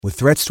With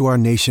threats to our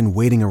nation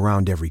waiting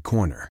around every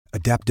corner,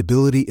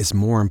 adaptability is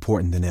more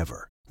important than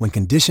ever. When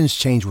conditions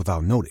change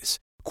without notice,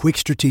 quick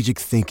strategic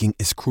thinking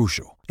is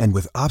crucial. And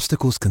with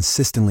obstacles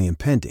consistently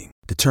impending,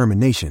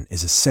 determination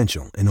is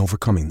essential in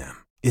overcoming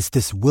them. It's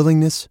this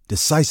willingness,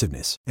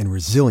 decisiveness, and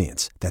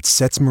resilience that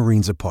sets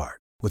Marines apart.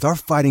 With our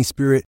fighting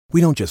spirit, we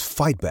don't just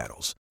fight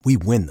battles, we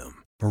win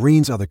them.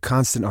 Marines are the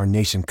constant our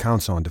nation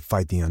counts on to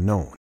fight the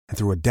unknown. And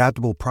through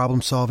adaptable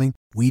problem solving,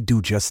 we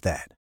do just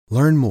that.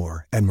 Learn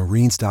more at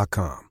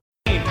marines.com.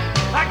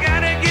 I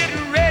gotta get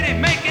ready,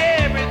 make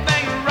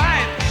everything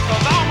right,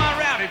 'cause all my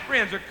rowdy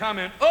friends are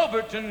coming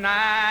over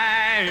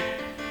tonight.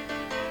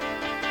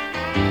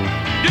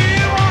 Do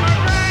you wanna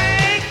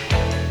drink?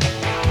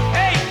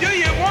 Hey, do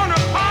you wanna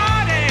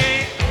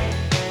party?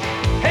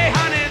 Hey,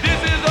 honey,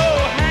 this is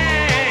old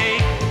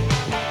Hank,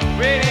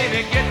 ready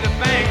to get the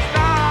thing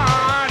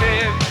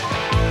started.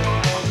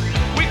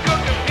 We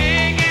cooked a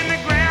pig in the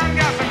ground,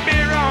 got some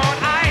beer on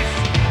ice,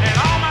 and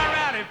all my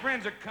rowdy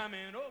friends are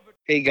coming over.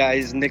 Hey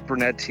guys, Nick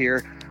Burnett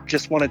here.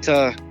 Just wanted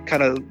to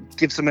kind of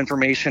give some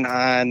information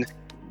on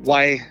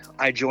why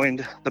I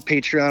joined the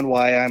Patreon,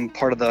 why I'm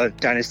part of the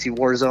Dynasty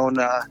WarZone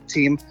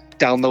team.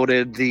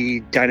 Downloaded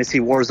the Dynasty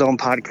WarZone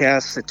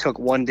podcast. It took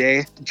one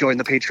day to join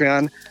the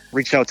Patreon.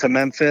 Reached out to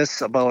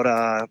Memphis about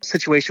a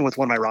situation with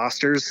one of my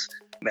rosters.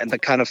 And the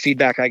kind of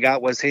feedback I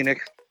got was, hey Nick,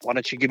 why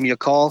don't you give me a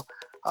call?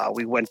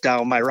 We went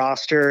down my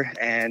roster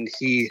and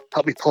he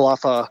helped me pull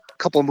off a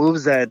couple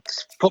moves that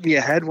put me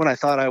ahead when I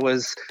thought I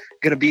was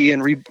going to be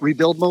in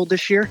rebuild mode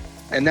this year.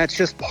 And that's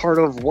just part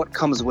of what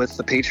comes with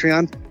the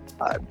Patreon.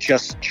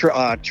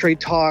 Trade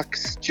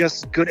talks,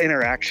 just good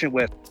interaction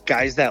with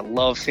guys that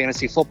love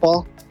fantasy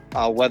football.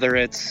 Whether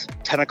it's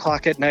 10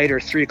 o'clock at night or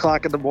 3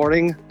 o'clock in the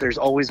morning, there's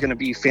always going to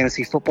be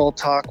fantasy football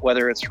talk,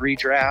 whether it's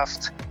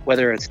redraft,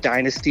 whether it's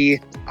Dynasty.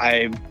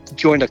 I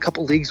joined a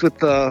couple leagues with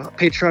the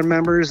Patreon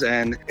members,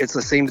 and it's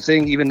the same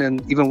thing.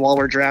 Even while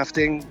we're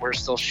drafting, we're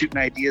still shooting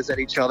ideas at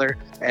each other.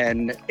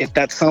 And if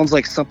that sounds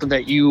like something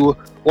that you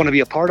want to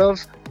be a part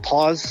of,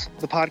 pause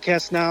the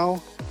podcast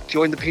now,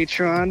 join the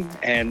Patreon,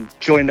 and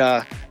join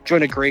a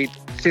great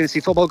fantasy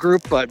football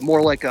group, but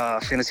more like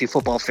a fantasy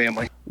football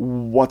family.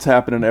 What's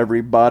happening,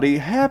 everybody?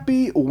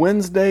 Happy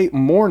Wednesday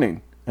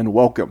morning, and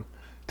welcome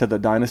to the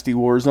Dynasty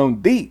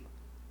WarZone, the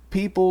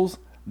People's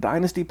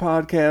Dynasty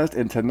podcast.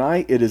 And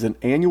tonight, it is an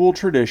annual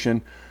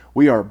tradition.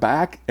 We are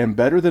back and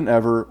better than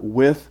ever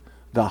with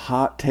the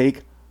Hot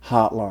Take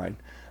Hotline.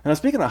 Now,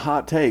 speaking of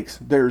hot takes,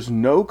 there's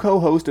no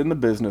co-host in the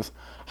business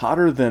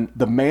hotter than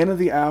the man of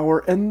the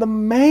hour and the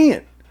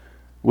man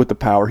with the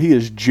power. He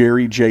is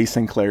Jerry J.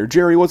 Sinclair.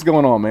 Jerry, what's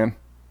going on, man?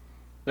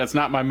 That's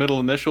not my middle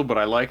initial, but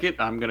I like it.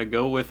 I'm going to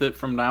go with it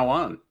from now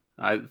on.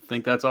 I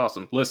think that's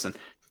awesome. Listen,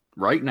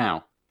 right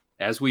now,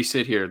 as we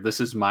sit here, this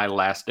is my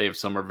last day of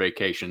summer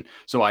vacation,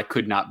 so I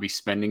could not be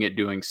spending it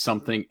doing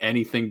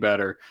anything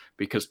better,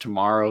 because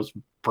tomorrow's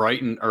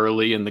bright and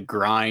early and the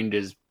grind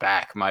is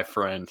back, my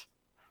friend.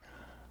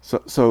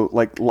 So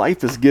like,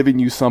 life is giving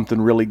you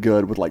something really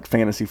good with like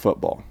fantasy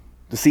football.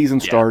 The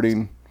season's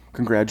starting.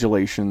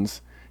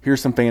 Congratulations.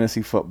 Here's some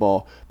fantasy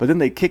football. But then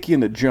they kick you in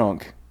the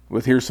junk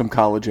with here's some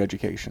college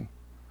education.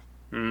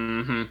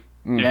 Mm-hmm.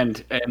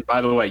 And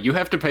by the way, you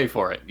have to pay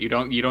for it. You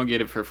don't get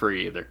it for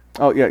free either.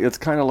 Oh yeah, it's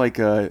kind of like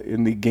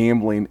in the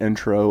gambling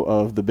intro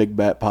of the Big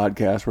Bet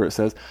podcast where it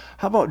says,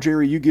 "How about,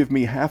 Jerry, you give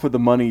me half of the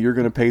money you're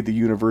going to pay the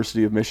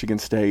University of Michigan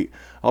State.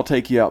 I'll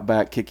take you out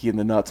back, kick you in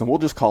the nuts, and we'll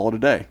just call it a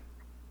day."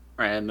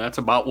 And that's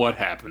about what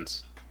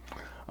happens.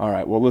 All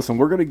right, well, listen,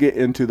 we're going to get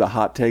into the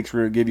hot takes.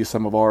 We're going to give you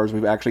some of ours.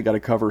 We've actually got to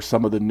cover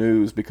some of the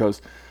news,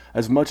 because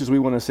as much as we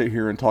want to sit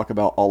here and talk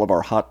about all of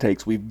our hot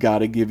takes, we've got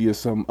to give you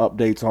some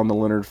updates on the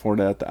Leonard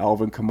Fournette, the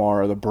Alvin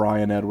Kamara, the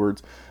Bryan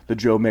Edwards, the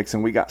Joe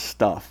Mixon. We got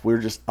stuff. We're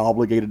just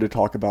obligated to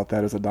talk about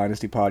that as a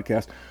Dynasty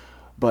podcast.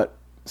 But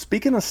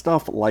speaking of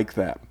stuff like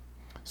that,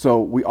 so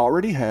we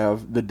already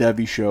have the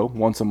Devy Show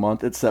once a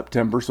month. It's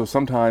September, so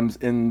sometimes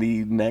in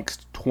the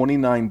next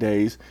 29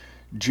 days,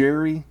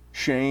 Jerry,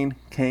 Shane,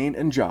 Kane,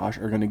 and Josh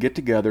are going to get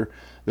together.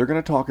 They're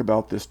going to talk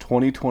about this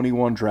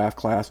 2021 draft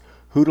class,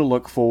 who to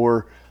look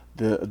for,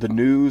 the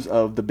news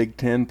of the Big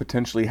Ten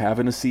potentially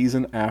having a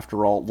season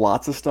after all.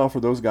 Lots of stuff for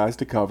those guys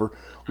to cover.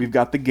 We've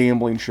got the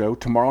gambling show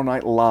tomorrow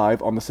night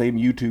live on the same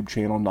YouTube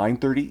channel,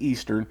 9:30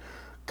 Eastern.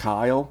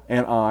 Kyle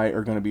and I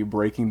are going to be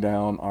breaking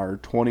down our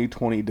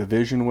 2020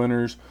 division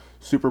winners,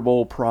 Super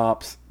Bowl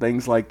props,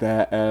 things like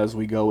that as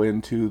we go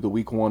into the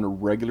Week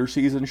 1 regular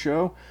season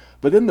show.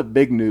 But then the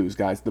big news,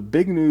 guys, the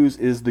big news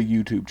is the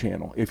YouTube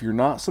channel. If you're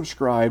not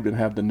subscribed and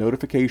have the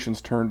notifications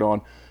turned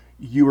on,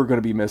 you are going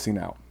to be missing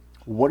out.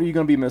 What are you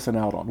going to be missing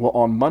out on? Well,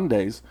 on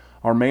Mondays,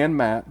 our man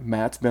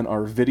Matt's been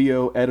our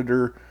video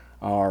editor,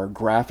 our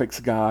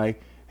graphics guy.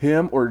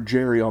 Him or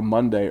Jerry on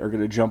Monday are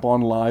going to jump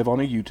on live on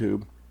a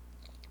YouTube,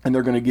 and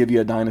they're going to give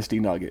you a Dynasty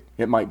nugget.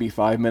 It might be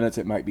 5 minutes,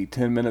 it might be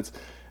 10 minutes.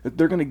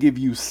 They're going to give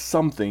you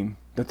something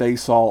that they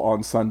saw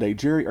on Sunday.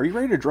 Jerry, are you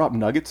ready to drop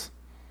nuggets?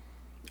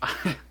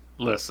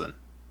 Listen,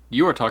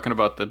 you are talking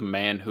about the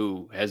man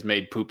who has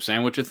made poop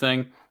sandwich a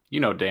thing. You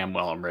know damn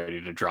well I'm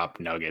ready to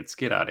drop nuggets.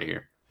 Get out of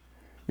here.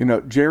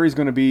 Jerry's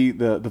going to be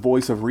the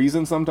voice of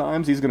reason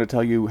sometimes. He's going to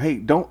tell you, hey,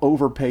 don't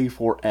overpay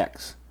for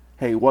X.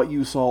 Hey, what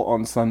you saw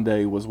on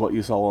Sunday was what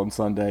you saw on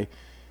Sunday.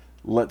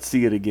 Let's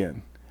see it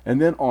again. And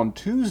then on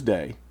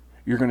Tuesday,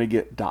 you're going to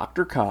get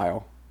Dr.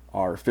 Kyle,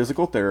 our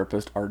physical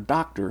therapist, our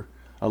doctor,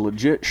 a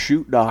legit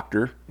shoot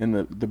doctor in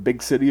the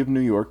big city of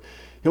New York.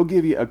 He'll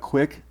give you a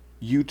quick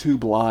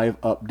YouTube live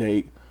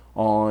update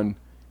on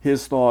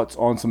his thoughts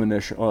on some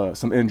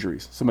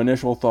injuries, some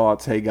initial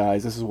thoughts. Hey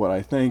guys, this is what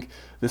I think.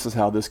 This is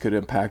how this could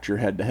impact your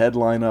head-to-head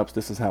lineups.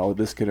 This is how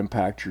this could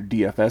impact your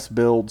DFS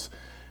builds,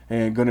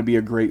 and going to be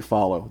a great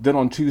follow. Then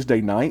on Tuesday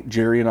night,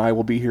 Jerry and I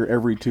will be here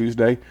every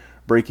Tuesday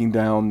breaking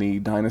down the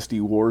Dynasty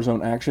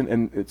WarZone action,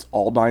 and it's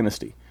all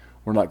Dynasty.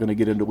 We're not going to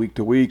get into week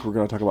to week. We're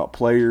going to talk about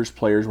players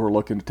we're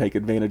looking to take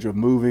advantage of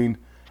moving,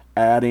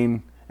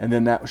 adding, and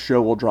then that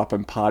show will drop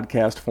in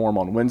podcast form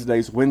on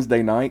Wednesdays.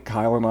 Wednesday night,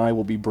 Kyle and I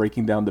will be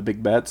breaking down the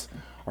big bets,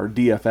 our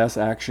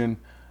DFS action,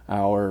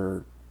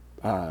 our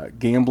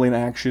gambling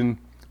action,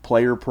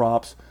 player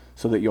props,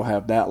 so that you'll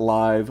have that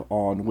live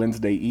on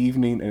Wednesday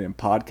evening and in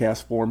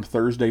podcast form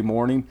Thursday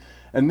morning.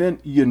 And then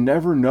you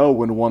never know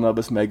when one of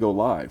us may go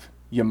live.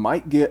 You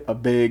might get a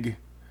big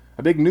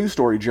news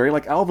story, Jerry,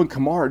 like Alvin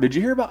Kamara. Did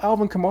you hear about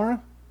Alvin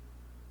Kamara?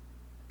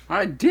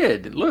 I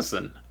did.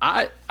 Listen,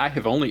 I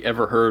have only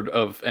ever heard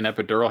of an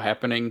epidural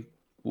happening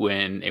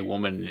when a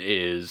woman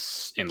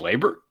is in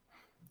labor.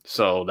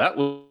 So that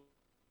was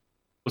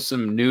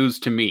some news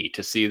to me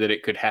to see that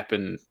it could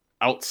happen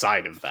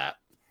outside of that.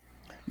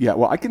 Yeah,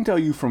 well, I can tell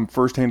you from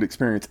firsthand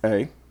experience,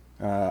 I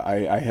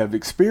have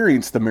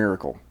experienced the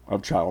miracle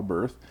of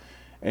childbirth,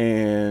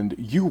 and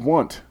you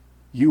want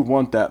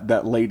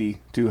that lady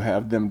to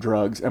have them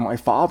drugs. And my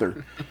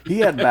father, he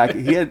had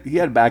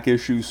back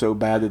issues so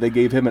bad that they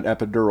gave him an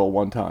epidural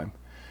one time,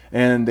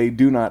 and they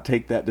do not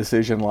take that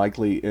decision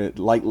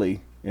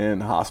lightly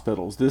in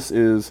hospitals. This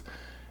is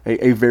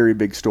a very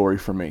big story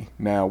for me.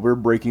 Now we're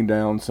breaking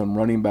down some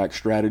running back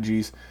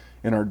strategies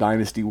in our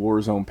Dynasty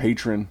WarZone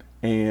patron,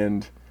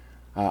 and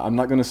I'm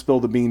not going to spill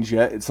the beans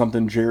yet. It's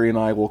something Jerry and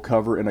I will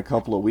cover in a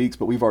couple of weeks,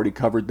 but we've already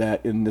covered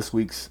that in this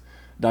week's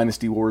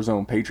Dynasty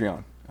WarZone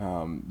Patreon.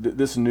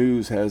 This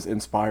news has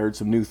inspired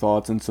some new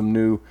thoughts and some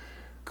new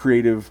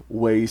creative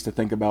ways to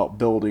think about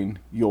building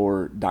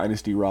your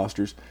Dynasty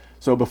rosters.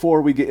 So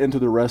before we get into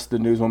the rest of the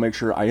news, I'll make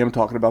sure I am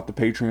talking about the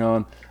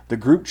Patreon. The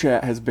group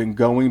chat has been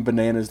going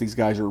bananas. These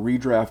guys are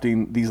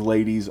redrafting. These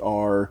ladies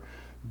are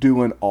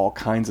doing all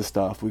kinds of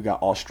stuff. We've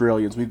got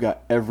Australians. We've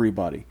got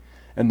everybody.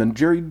 And then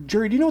Jerry,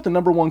 do you know what the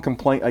number one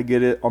complaint I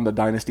get on the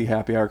Dynasty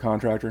Happy Hour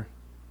contractor?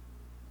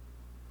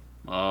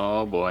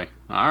 Oh boy.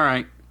 All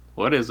right.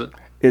 What is it?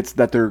 It's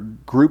that their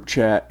group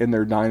chat in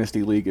their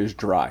Dynasty League is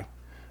dry.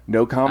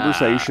 No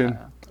conversation,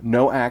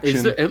 no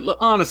action.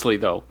 Honestly,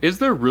 though, is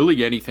there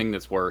really anything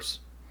that's worse?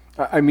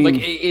 I mean,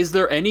 like, is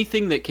there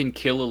anything that can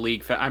kill a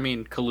league? I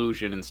mean,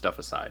 collusion and stuff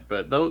aside,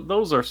 but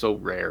those are so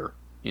rare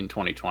in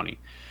 2020.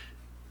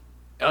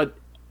 A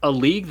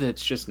league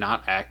that's just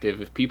not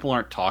active, if people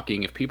aren't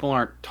talking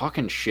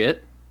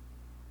shit,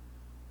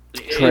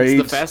 trades,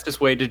 it's the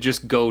fastest way to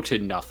just go to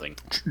nothing.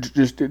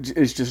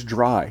 It's just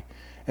dry.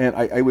 And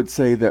I would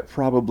say that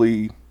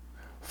probably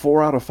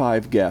 4 out of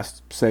 5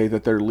 guests say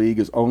that their league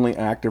is only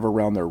active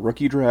around their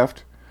rookie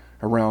draft,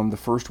 around the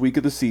first week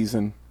of the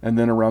season, and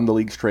then around the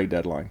league's trade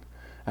deadline.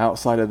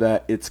 Outside of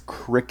that, it's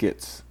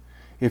crickets.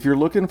 If you're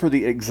looking for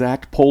the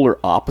exact polar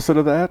opposite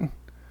of that,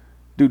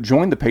 dude,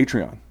 join the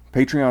Patreon.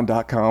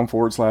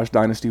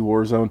 Patreon.com/Dynasty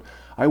WarZone.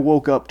 I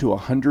woke up to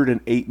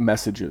 108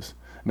 messages.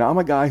 Now, I'm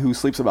a guy who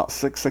sleeps about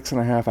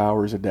 6.5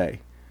 hours a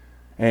day.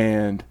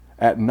 And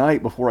at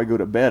night, before I go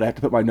to bed, I have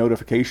to put my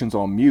notifications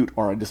on mute,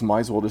 or I just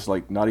might as well just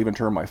not even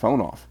turn my phone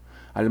off.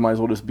 I might as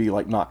well just be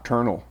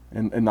nocturnal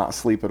and not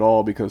sleep at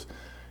all, because,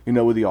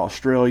 with the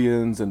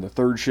Australians and the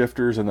third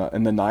shifters and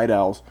the night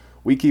owls,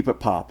 we keep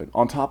it popping.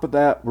 On top of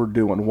that, we're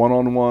doing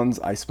one-on-ones.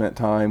 I spent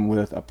time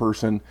with a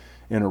person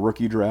in a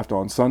rookie draft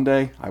on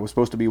Sunday. I was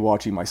supposed to be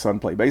watching my son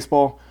play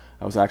baseball.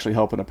 I was actually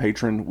helping a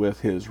patron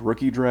with his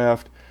rookie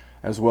draft,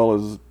 as well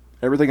as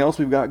everything else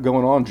we've got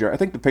going on, Jerry. I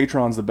think the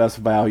Patreon's the best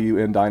value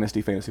in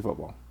Dynasty Fantasy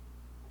Football.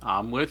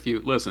 I'm with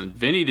you. Listen,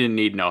 Vinny didn't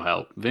need no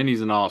help.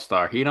 Vinny's an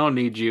all-star. He don't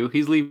need you.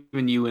 He's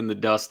leaving you in the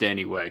dust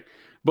anyway.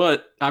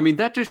 But, I mean,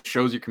 that just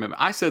shows your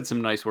commitment. I said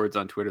some nice words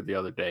on Twitter the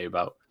other day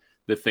about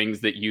the things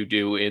that you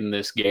do in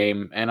this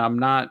game, and I'm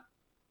not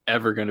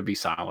ever going to be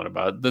silent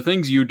about it. The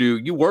things you do,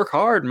 you work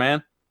hard,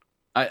 man.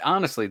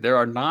 Honestly, there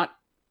are not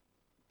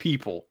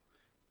people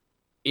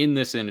in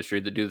this industry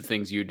that do the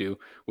things you do,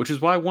 which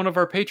is why one of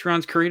our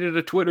Patreons created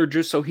a Twitter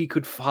just so he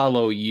could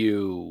follow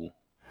you.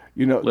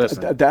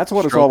 Listen, that's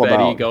what it's all about.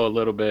 Stroke that ego a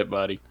little bit,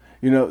 buddy.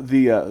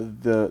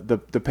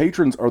 The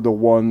patrons are the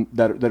one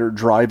that are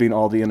driving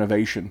all the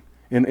innovation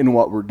in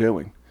what we're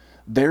doing.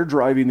 They're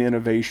driving the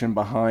innovation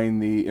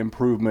behind the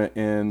improvement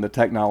in the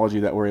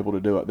technology that we're able to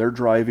do it. They're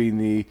driving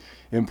the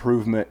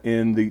improvement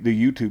in the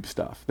YouTube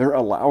stuff. They're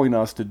allowing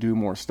us to do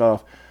more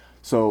stuff.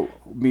 So,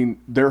 I mean,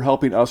 they're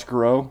helping us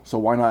grow, so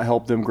why not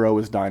help them grow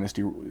as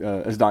dynasty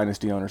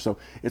owners? So,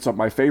 it's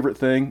my favorite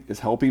thing is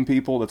helping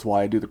people. That's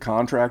why I do the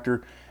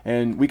contractor,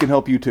 and we can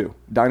help you too.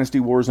 Patreon.com/Dynasty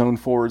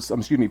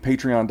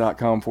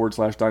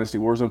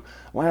Warzone.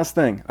 Last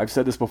thing, I've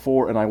said this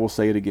before, and I will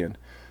say it again.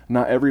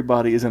 Not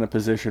everybody is in a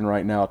position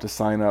right now to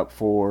sign up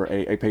for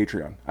a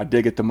Patreon. I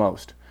dig it the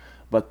most.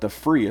 But the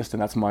freest,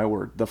 and that's my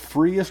word, the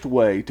freest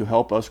way to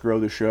help us grow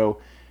the show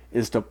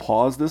is to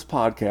pause this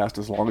podcast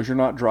as long as you're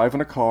not driving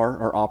a car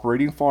or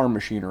operating farm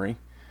machinery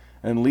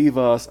and leave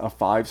us a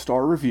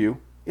 5-star review.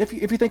 If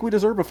you think we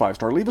deserve a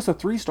 5-star, leave us a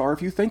 3-star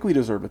if you think we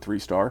deserve a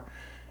 3-star.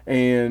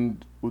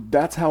 And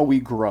that's how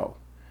we grow.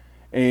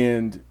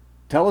 And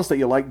tell us that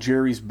you like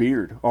Jerry's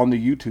beard on the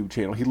YouTube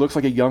channel. He looks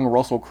like a young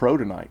Russell Crowe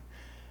tonight.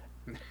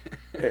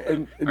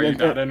 Are you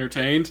not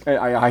entertained?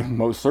 I'm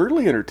most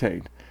certainly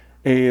entertained.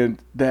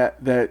 And that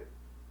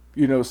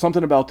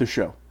something about the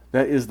show.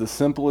 That is the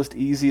simplest,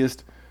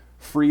 easiest,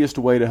 freest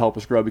way to help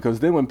us grow,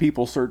 because then when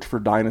people search for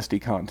Dynasty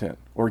content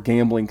or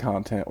gambling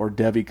content or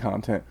Devy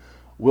content,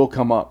 we'll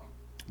come up.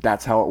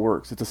 That's how it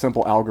works. It's a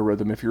simple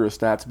algorithm. If you're a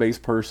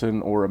stats-based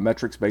person or a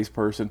metrics-based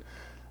person,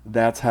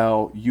 that's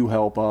how you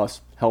help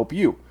us help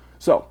you.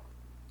 So,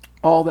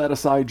 all that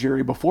aside,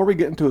 Jerry, before we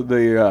get into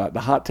the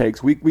hot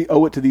takes, we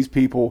owe it to these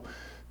people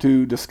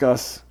to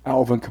discuss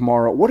Alvin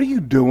Kamara. What are you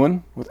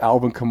doing with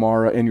Alvin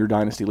Kamara in your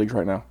Dynasty leagues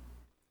right now?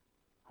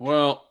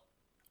 Well,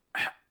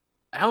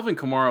 Alvin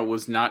Kamara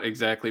was not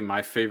exactly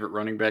my favorite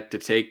running back to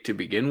take to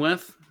begin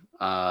with.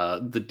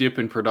 The dip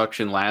in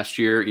production last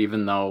year,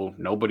 even though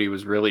nobody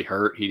was really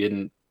hurt,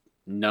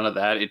 none of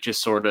that. It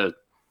just sort of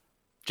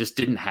just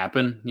didn't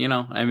happen.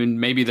 I mean,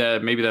 maybe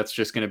that's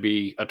just going to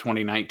be a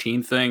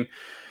 2019 thing.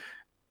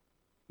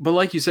 But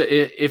like you said,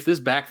 if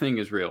this back thing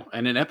is real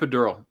and an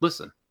epidural,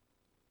 listen,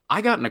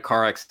 I got in a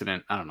car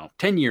accident,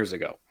 10 years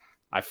ago.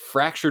 I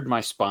fractured my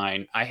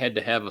spine. I had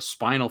to have a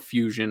spinal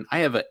fusion. I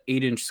have an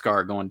 8-inch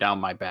scar going down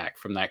my back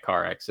from that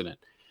car accident.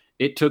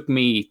 It took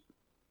me,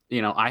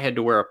 I had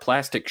to wear a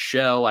plastic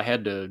shell. I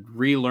had to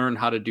relearn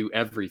how to do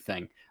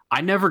everything. I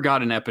never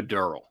got an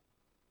epidural.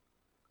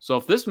 So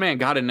if this man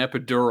got an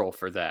epidural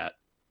for that,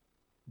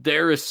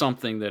 there is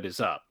something that is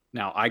up.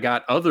 Now, I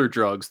got other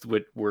drugs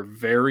that were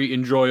very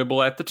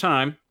enjoyable at the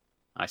time.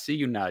 I see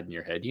you nodding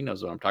your head. He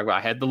knows what I'm talking about.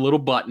 I had the little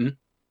button.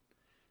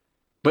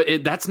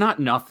 But that's not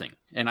nothing.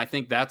 And I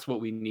think that's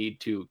what we need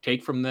to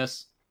take from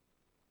this.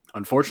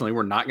 Unfortunately,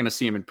 we're not going to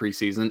see him in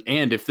preseason.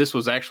 And if this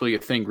was actually a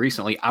thing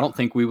recently, I don't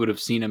think we would have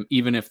seen him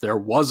even if there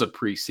was a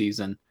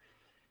preseason.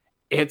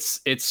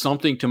 It's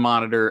something to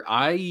monitor.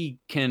 I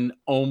can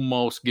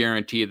almost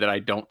guarantee that I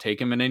don't take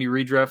him in any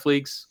redraft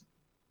leagues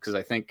because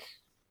I think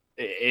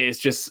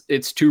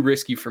it's too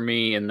risky for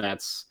me. And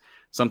that's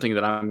something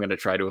that I'm going to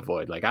try to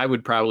avoid. Like, I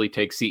would probably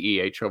take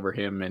CEH over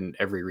him in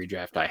every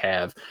redraft I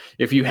have.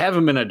 If you have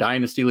him in a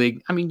dynasty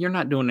league, I mean, you're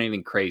not doing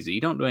anything crazy.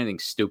 You don't do anything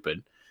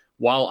stupid.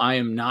 While I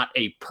am not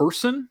a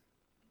person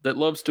that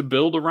loves to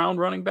build around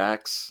running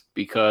backs,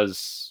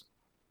 because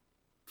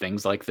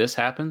things like this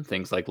happen,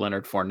 things like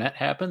Leonard Fournette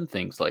happen,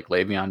 things like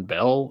Le'Veon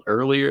Bell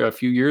earlier, a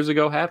few years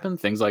ago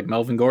happened, things like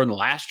Melvin Gordon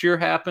last year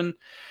happened.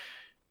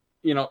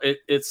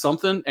 It's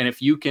something. And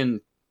if you can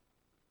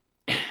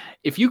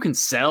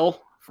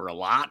sell for a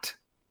lot,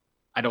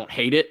 I don't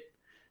hate it,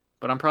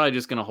 but I'm probably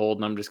just going to hold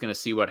and I'm just going to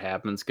see what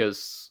happens,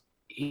 because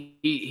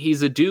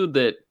he's a dude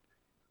that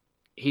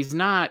he's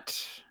not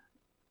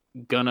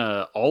going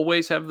to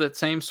always have that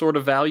same sort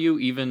of value,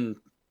 even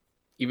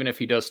if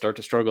he does start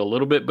to struggle a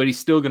little bit, but he's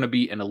still going to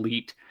be an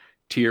elite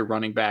tier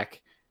running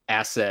back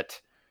asset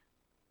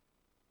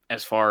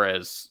as far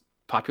as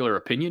popular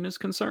opinion is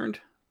concerned.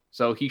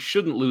 So he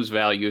shouldn't lose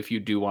value if you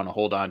do want to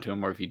hold on to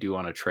him or if you do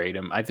want to trade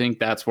him. I think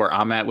that's where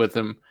I'm at with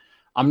him.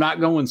 I'm not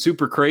going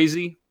super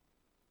crazy,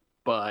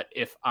 but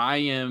if I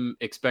am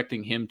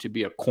expecting him to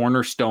be a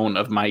cornerstone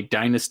of my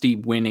dynasty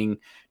winning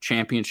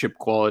championship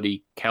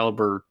quality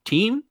caliber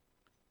team,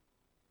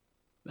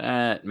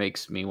 that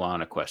makes me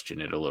want to question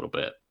it a little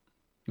bit.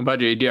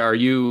 But are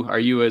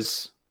you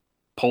as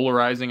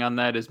polarizing on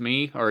that as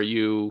me? Or are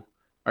you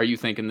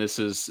thinking this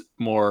is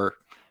more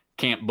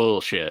camp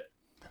bullshit?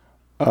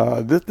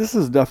 This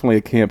is definitely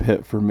a camp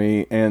hit for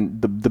me,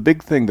 and the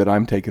big thing that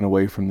I'm taking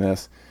away from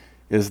this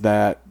is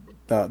that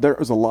there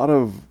is a lot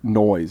of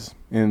noise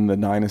in the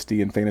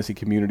dynasty and fantasy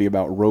community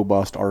about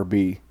robust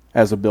RB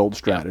as a build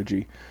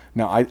strategy. Yeah.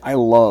 Now, I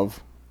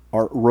love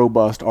our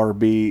robust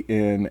RB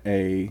in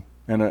a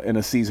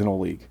seasonal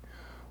league,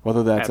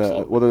 whether that's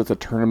a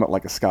tournament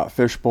like a Scott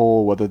Fish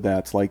Bowl, whether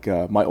that's like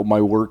my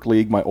work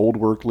league, my old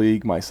work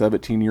league, my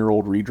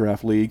 17-year-old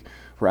redraft league.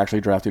 We're actually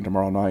drafting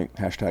tomorrow night.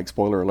 #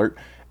 spoiler alert.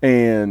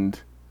 And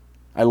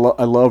I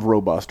love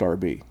robust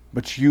RB,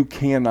 but you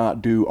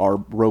cannot do our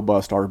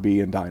robust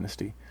RB in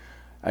dynasty.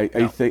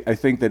 I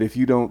think that if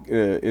you don't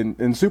in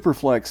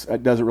Superflex,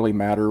 it doesn't really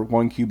matter.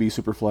 1 QB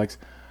Superflex,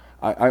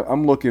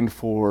 I'm looking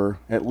for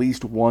at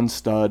least 1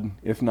 stud,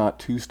 if not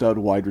 2 stud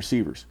wide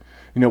receivers.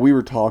 We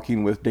were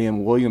talking with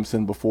Dan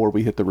Williamson before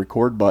we hit the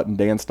record button.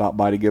 Dan stopped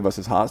by to give us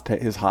his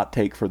hot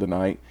take for the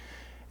night,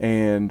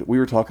 and we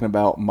were talking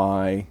about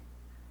my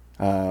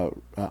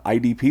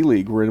IDP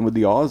league we're in with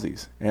the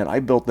Aussies, and I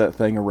built that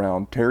thing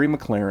around Terry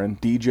McLaurin,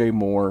 DJ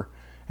Moore,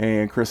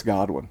 and Chris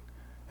Godwin,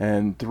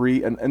 and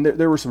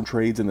there were some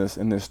trades in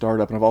this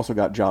startup, and I've also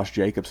got Josh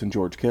Jacobs and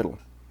George Kittle.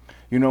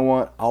 You know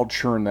what? I'll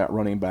churn that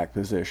running back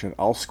position.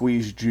 I'll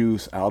squeeze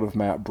juice out of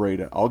Matt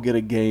Breida. I'll get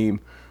a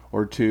game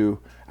or two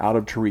out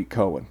of Tariq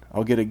Cohen.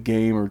 I'll get a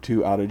game or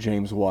two out of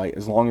James White.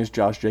 As long as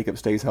Josh Jacobs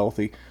stays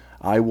healthy,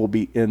 I will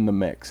be in the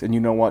mix. And you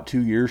know what?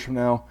 2 years from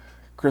now,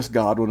 Chris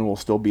Godwin will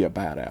still be a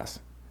badass.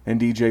 And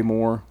DJ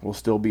Moore will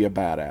still be a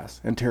badass.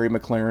 And Terry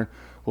McLaurin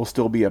will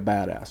still be a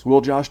badass.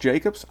 Will Josh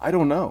Jacobs? I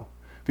don't know.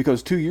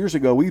 Because 2 years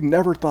ago, we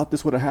never thought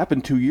this would have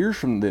happened 2 years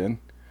from then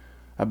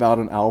about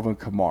an Alvin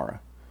Kamara.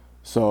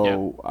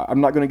 So yeah. I'm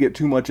not going to get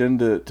too much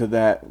into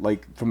that.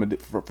 Like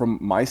from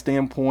my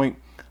standpoint,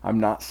 I'm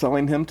not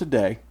selling him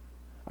today.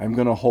 I'm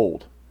going to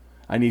hold.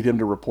 I need him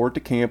to report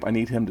to camp. I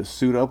need him to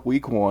suit up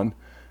week 1.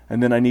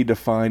 And then I need to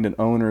find an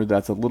owner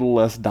that's a little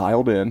less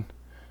dialed in.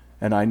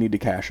 And I need to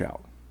cash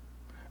out.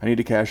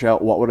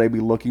 What would I be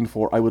looking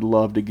for? I would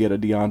love to get a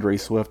DeAndre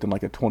Swift in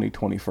like a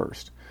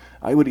 2021st.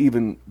 I would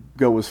even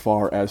go as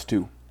far as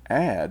to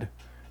add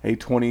a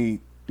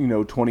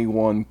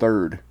 21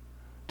 third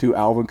to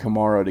Alvin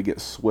Kamara to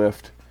get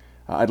Swift.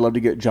 I'd love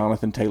to get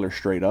Jonathan Taylor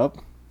straight up.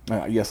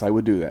 Yes, I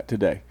would do that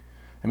today.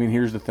 I mean,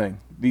 here's the thing.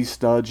 These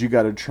studs, you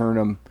got to churn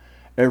them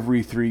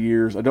every 3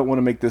 years. I don't want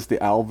to make this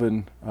the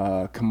Alvin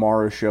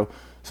Kamara show.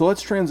 So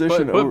let's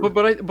transition over.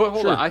 But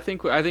hold on. I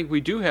think we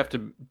do have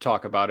to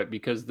talk about it,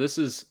 because this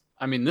is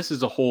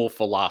a whole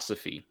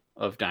philosophy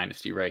of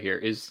Dynasty right here.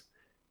 Is,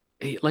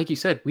 like you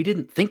said, we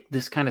didn't think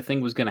this kind of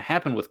thing was going to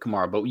happen with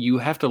Kamara, but you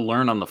have to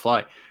learn on the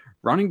fly.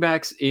 Running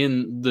backs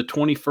in the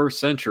 21st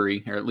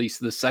century, or at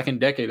least the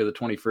second decade of the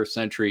 21st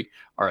century,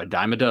 are a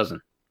dime a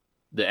dozen.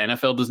 The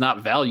NFL does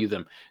not value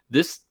them.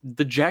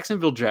 The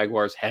Jacksonville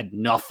Jaguars had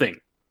nothing.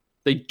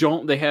 They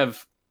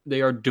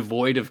are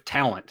devoid of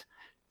talent,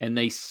 and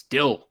they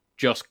still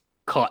just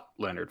cut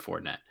Leonard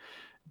Fournette.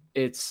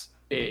 It's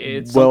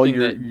something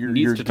that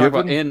needs to talk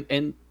about.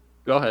 And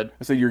go ahead.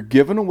 So you're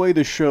giving away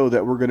the show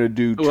that we're going to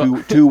do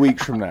two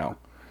weeks from now.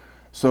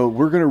 So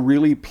we're going to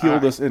really peel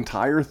this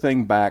entire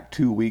thing back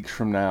 2 weeks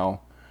from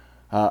now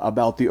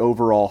about the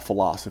overall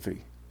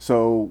philosophy.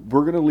 So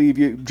we're going to leave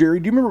you. Jerry,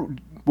 do you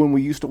remember when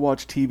we used to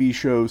watch TV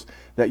shows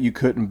that you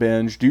couldn't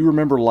binge? Do you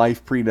remember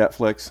Life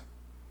pre-Netflix?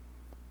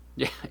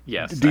 Yeah,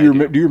 yes. Do you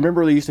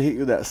remember they used to hit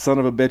you that son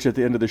of a bitch at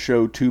the end of the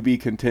show, to be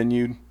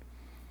continued?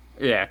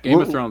 Yeah, Game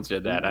of Thrones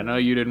did that. I know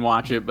you didn't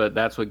watch it, but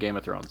that's what Game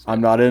of Thrones did.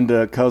 I'm not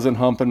into cousin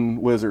humping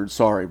wizards.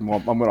 Sorry, I'm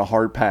going to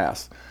hard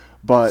pass.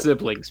 But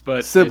siblings.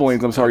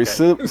 I'm sorry,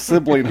 okay.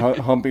 Sibling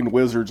humping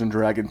wizards and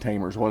dragon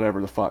tamers, whatever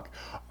the fuck.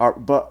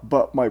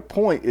 But my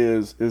point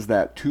is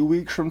that 2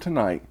 weeks from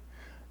tonight,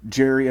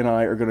 Jerry and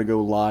I are going to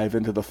go live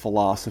into the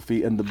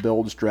philosophy and the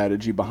build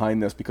strategy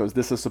behind this, because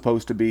this is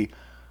supposed to be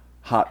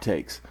hot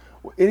takes.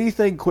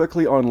 Anything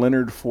quickly on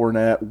Leonard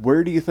Fournette?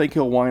 Where do you think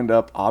he'll wind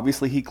up?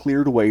 Obviously, he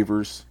cleared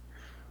waivers.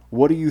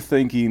 What are you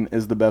thinking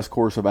is the best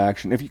course of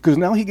action? Because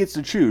now he gets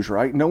to choose,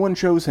 right? No one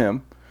chose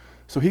him.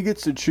 So he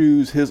gets to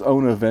choose his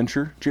own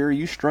adventure. Jerry,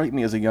 you strike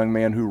me as a young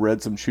man who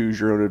read some Choose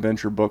Your Own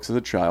Adventure books as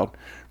a child.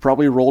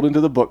 Probably rolled into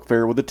the book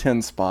fair with a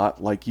 10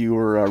 spot like you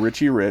were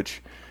Richie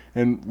Rich,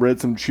 and read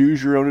some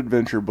Choose Your Own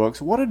Adventure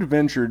books. What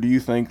adventure do you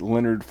think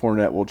Leonard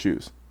Fournette will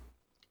choose?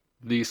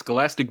 The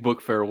Scholastic Book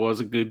Fair was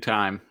a good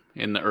time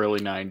in the early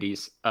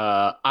 90s.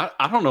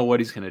 I don't know what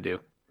he's going to do.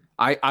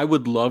 I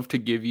would love to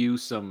give you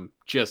some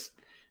just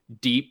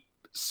deep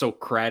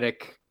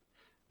Socratic,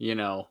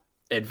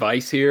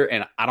 advice here,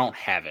 and I don't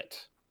have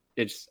it.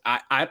 It's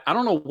I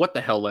don't know what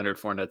the hell Leonard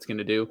Fournette's going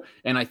to do,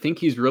 and I think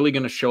he's really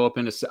going to show up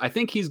I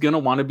think he's going to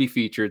want to be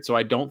featured, so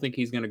I don't think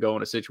he's going to go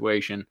in a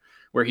situation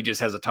where he just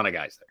has a ton of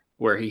guys there,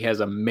 where he has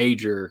a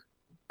major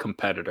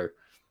competitor.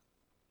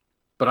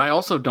 But I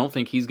also don't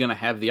think he's going to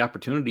have the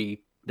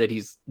opportunity that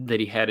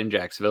he had in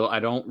Jacksonville. I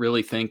don't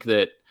really think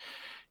that,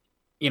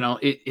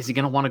 is he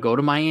going to want to go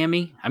to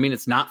Miami? I mean,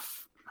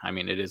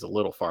 it is a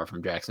little far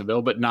from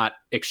Jacksonville, but not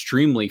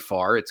extremely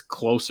far. It's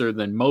closer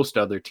than most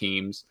other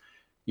teams.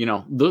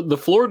 The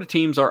Florida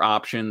teams are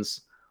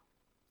options.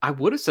 I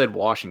would have said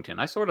Washington.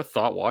 I sort of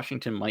thought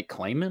Washington might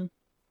claim him,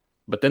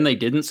 but then they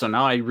didn't. So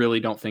now I really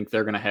don't think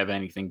they're going to have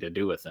anything to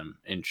do with him,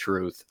 in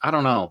truth. I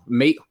don't know.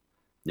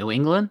 New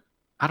England?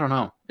 I don't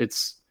know.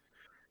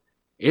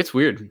 It's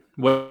weird.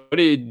 What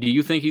do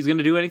you think he's going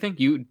to do anything?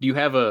 Do you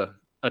have a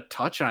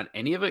touch on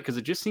any of it? Because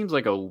it just seems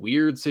like a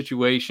weird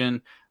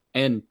situation.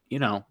 And,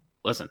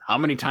 listen, how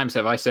many times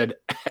have I said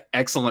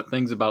excellent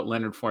things about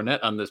Leonard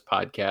Fournette on this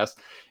podcast,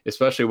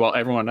 especially while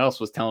everyone else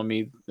was telling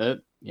me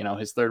that,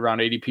 his third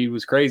round ADP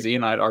was crazy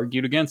and I'd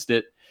argued against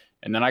it.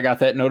 And then I got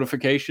that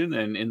notification,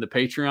 and in the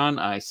Patreon,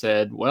 I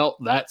said, well,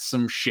 that's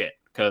some shit,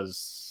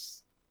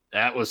 because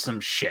that was some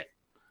shit.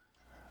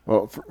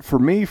 Well, for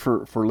me,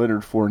 for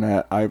Leonard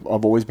Fournette, I've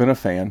always been a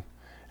fan,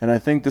 and I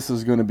think this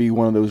is going to be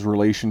one of those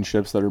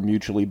relationships that are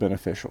mutually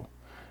beneficial.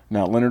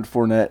 Now, Leonard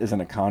Fournette is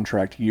in a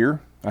contract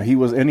year. He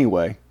was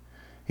anyway.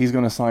 He's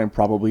going to sign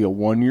probably a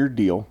 1-year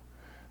deal,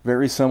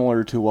 very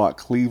similar to what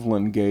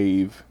Cleveland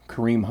gave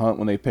Kareem Hunt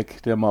when they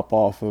picked him up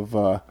off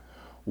of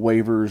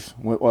waivers.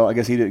 Well, I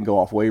guess he didn't go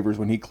off waivers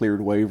when he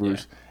cleared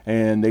waivers,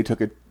 and they took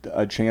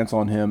a chance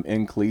on him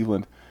in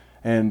Cleveland.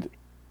 And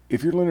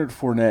if you're Leonard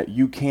Fournette,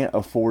 you can't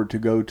afford to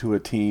go to a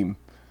team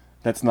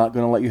that's not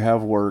going to let you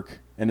have work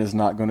and is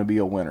not going to be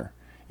a winner.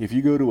 If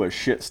you go to a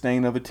shit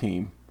stain of a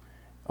team,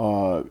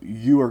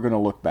 you are going to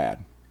look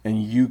bad,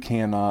 and you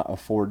cannot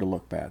afford to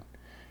look bad.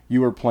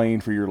 You are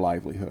playing for your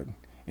livelihood,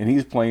 and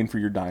he's playing for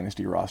your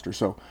dynasty roster.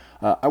 So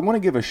I want to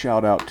give a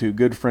shout out to a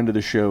good friend of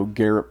the show,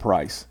 Garrett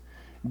Price.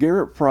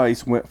 Garrett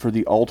Price went for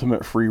the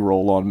ultimate free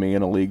roll on me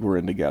in a league we're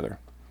in together.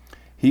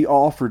 He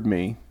offered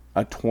me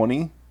a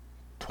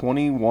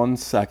 21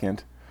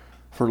 second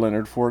for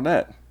Leonard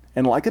Fournette.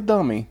 And like a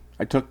dummy,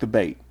 I took the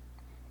bait,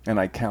 and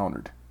I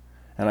countered.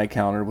 And I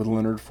countered with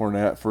Leonard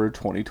Fournette for a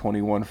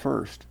 2021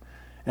 first.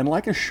 And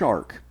like a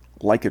shark,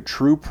 like a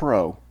true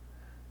pro,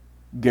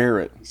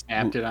 Garrett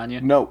snapped it on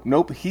you?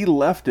 Nope. He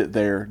left it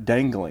there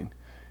dangling.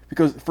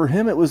 Because for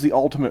him, it was the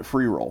ultimate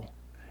free roll.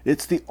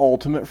 It's the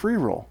ultimate free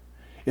roll.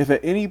 If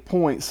at any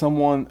point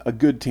someone, a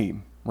good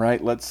team,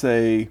 right, let's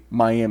say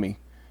Miami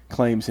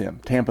claims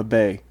him, Tampa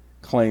Bay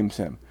claims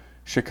him,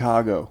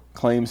 Chicago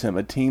claims him,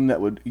 a team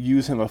that would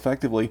use him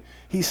effectively,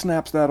 he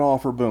snaps that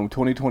offer, boom,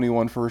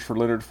 2021 first for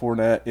Leonard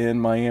Fournette in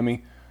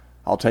Miami,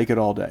 I'll take it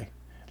all day.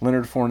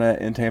 Leonard Fournette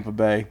in Tampa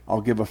Bay, I'll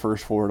give a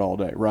first for it all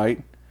day,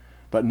 right?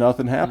 But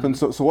nothing happens,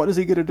 so what does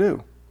he get to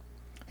do?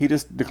 He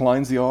just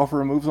declines the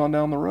offer and moves on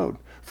down the road.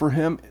 For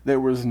him,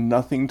 there was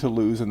nothing to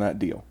lose in that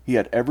deal. He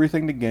had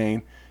everything to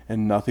gain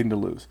and nothing to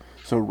lose.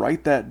 So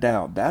write that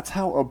down. That's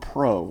how a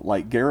pro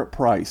like Garrett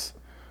Price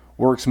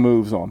works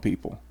moves on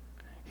people.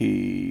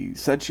 He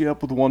sets you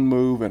up with one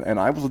move, and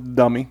I was a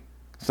dummy.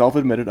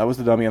 Self-admitted, I was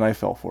the dummy, and I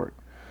fell for it.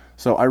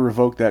 So I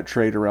revoked that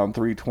trade around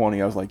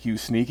 320. I was like, you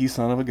sneaky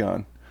son of a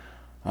gun.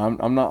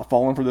 I'm not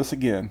falling for this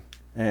again.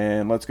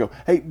 And let's go.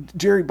 Hey,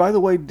 Jerry, by the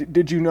way,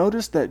 did you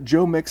notice that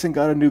Joe Mixon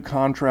got a new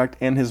contract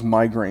and his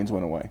migraines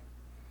went away?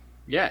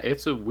 Yeah,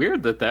 it's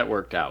weird that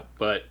worked out,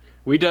 but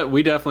we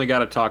definitely got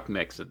to talk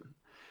Mixon.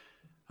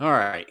 All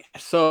right,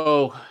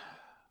 so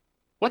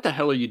what the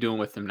hell are you doing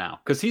with him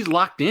now? Because he's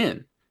locked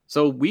in.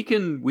 So we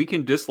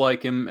can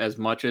dislike him as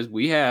much as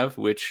we have,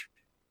 which,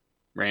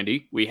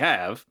 Randy, we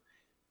have.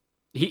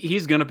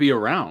 He's going to be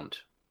around.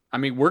 I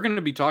mean, we're going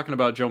to be talking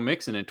about Joe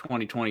Mixon in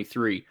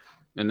 2023,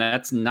 and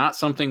that's not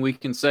something we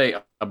can say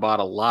about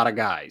a lot of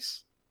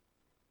guys.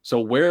 So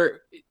where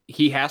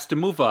he has to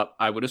move up,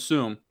 I would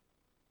assume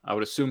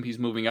he's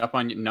moving up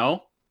on you.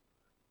 No?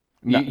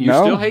 You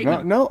still hate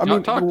him? No. I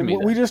mean, talk to me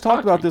we just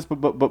talked about this,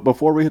 but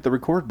before we hit the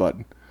record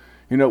button,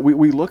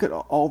 we look at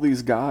all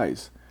these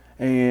guys,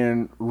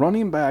 and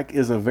running back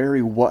is a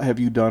very what have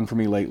you done for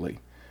me lately?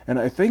 And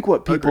I think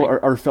what people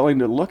are failing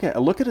to look at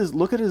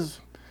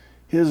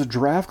his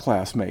draft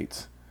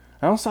classmates.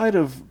 Outside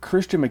of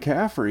Christian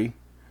McCaffrey,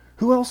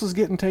 who else is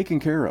getting taken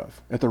care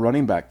of at the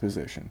running back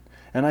position?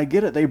 And I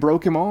get it, they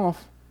broke him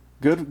off.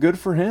 Good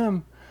for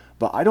him.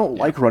 But I don't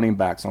like running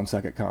backs on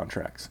second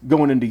contracts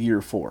going into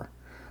year 4.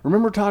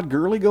 Remember Todd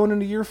Gurley going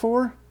into year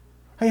 4?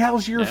 Hey,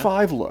 how's year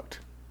 5 looked?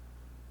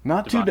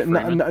 Not too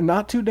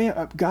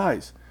damn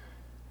guys.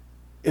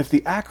 If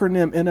the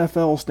acronym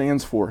NFL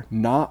stands for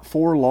not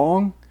for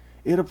long,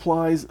 it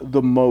applies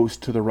the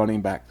most to the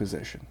running back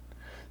position.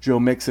 Joe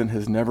Mixon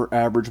has never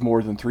averaged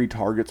more than 3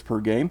 targets per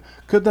game.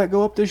 Could that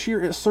go up this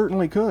year? It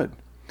certainly could.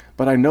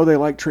 But I know they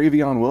like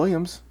Travion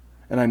Williams,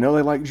 and I know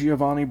they like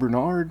Giovanni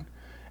Bernard,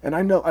 and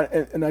I know,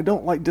 and I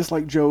don't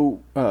dislike Joe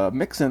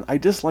Mixon. I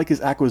dislike his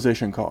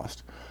acquisition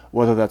cost,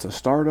 whether that's a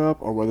startup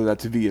or whether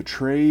that's via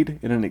trade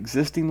in an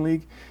existing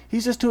league.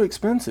 He's just too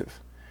expensive.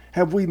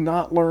 Have we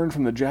not learned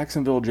from the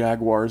Jacksonville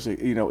Jaguars,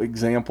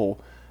 example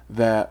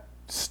that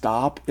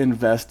stop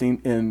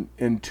investing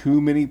in too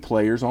many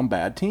players on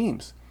bad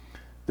teams?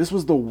 This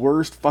was the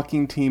worst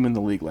fucking team in the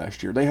league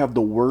last year. They have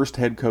the worst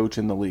head coach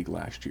in the league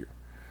last year.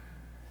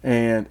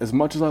 And as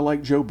much as I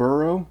like Joe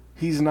Burrow,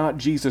 he's not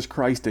Jesus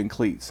Christ in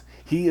cleats.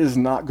 He is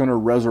not going to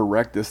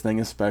resurrect this thing,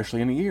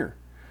 especially in a year.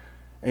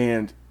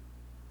 And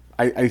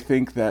I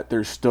think that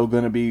there's still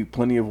going to be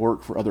plenty of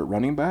work for other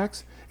running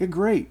backs.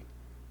 Great.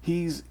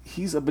 He's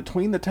a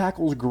between the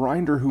tackles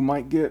grinder who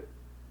might get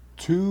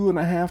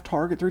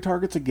 2.5 3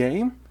 targets a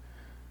game.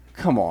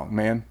 Come on,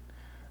 man.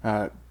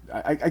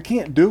 I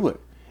can't do it.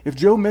 If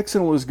Joe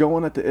Mixon was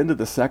going at the end of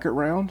the second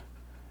round,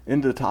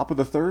 into the top of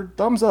the third,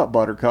 thumbs up,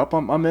 Buttercup.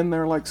 I'm in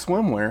there like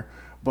swimwear,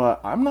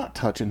 but I'm not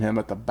touching him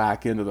at the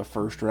back end of the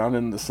first round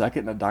in the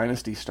second in a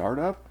dynasty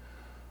startup.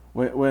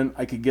 When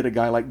I could get a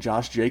guy like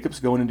Josh Jacobs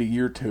going into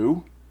year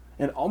 2,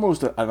 and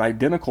almost an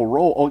identical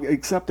role,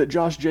 except that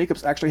Josh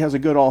Jacobs actually has a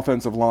good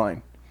offensive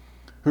line,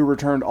 who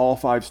returned all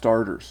 5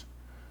 starters,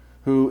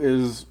 who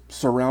is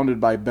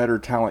surrounded by better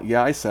talent.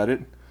 Yeah, I said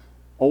it.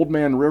 Old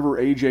Man River,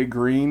 A.J.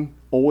 Green,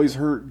 always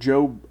hurt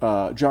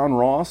John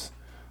Ross,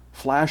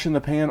 flash in the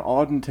pan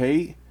Auden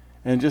Tate,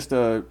 and just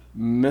a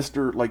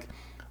Mr. like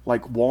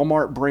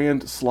Walmart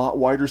brand slot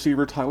wide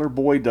receiver Tyler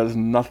Boyd does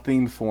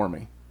nothing for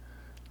me.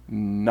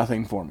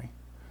 nothing for me.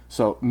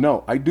 So,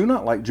 no, I do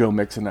not like Joe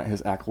Mixon at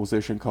his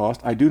acquisition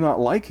cost. I do not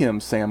like him,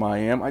 Sam I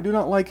Am. I do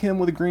not like him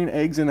with green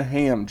eggs and a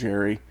ham,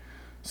 Jerry.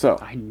 So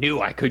I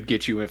knew I could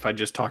get you if I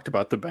just talked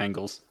about the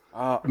Bengals.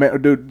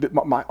 man, dude,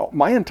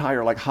 my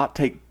entire like hot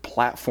take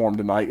platform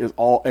tonight is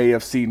all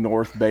AFC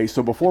North based.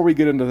 So before we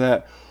get into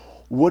that,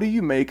 what do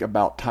you make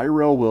about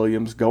Tyrell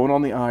Williams going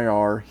on the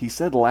IR? He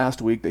said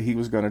last week that he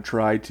was going to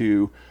try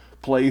to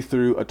play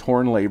through a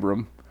torn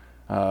labrum.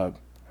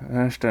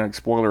 Hashtag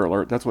spoiler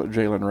alert, that's what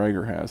Jalen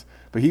Reagor has.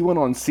 But he went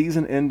on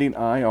season-ending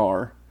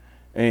IR,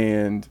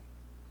 and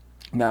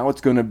now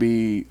it's going to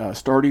be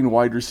starting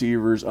wide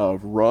receivers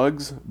of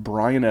Ruggs,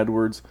 Bryan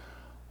Edwards,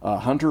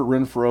 Hunter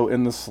Renfrow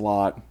in the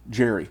slot.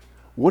 Jerry,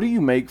 what do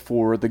you make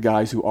for the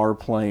guys who are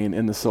playing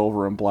in the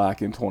silver and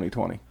black in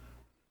 2020?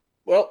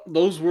 Well,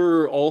 those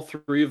were all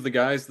three of the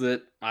guys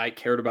that I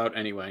cared about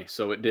anyway,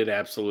 so it did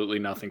absolutely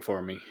nothing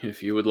for me.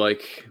 If you would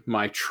like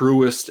my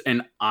truest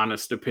and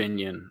honest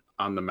opinion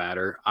on the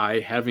matter, I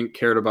haven't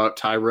cared about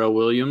Tyrell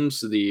Williams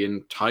the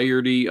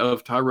entirety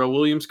of Tyrell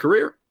Williams'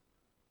 career.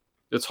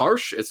 It's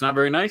harsh. It's not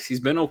very nice.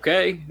 He's been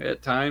okay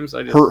at times.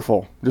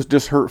 Hurtful.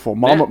 Just hurtful.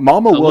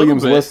 Mama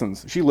Williams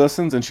listens. She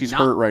listens, and she's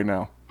hurt right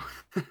now.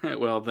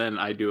 Well, then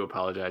I do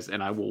apologize,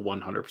 and I will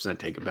 100%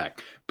 take it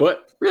back.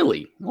 But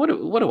really, what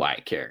do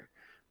I care?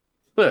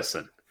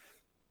 Listen,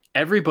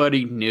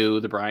 everybody knew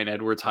the Bryan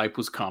Edwards hype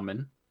was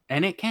coming,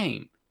 and it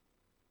came.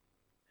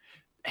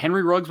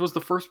 Henry Ruggs was the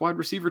first wide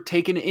receiver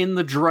taken in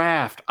the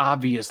draft.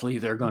 Obviously,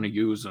 they're going to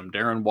use him.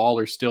 Darren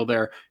Waller's still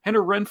there.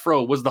 Hunter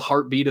Renfrow was the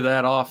heartbeat of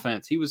that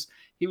offense. He was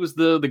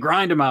the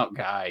grind him out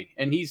guy,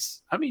 and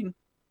he's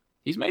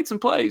made some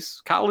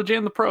plays, college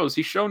and the pros.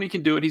 He's shown he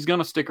can do it. He's going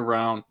to stick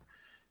around.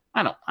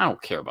 I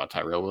don't care about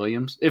Tyrell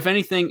Williams. If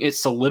anything, it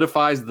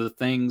solidifies the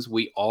things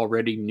we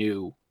already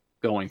knew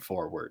going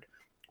forward,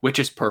 which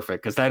is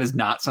perfect because that is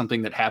not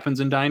something that happens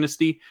in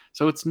Dynasty.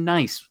 So it's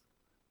nice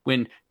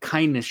when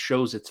kindness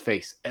shows its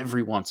face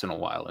every once in a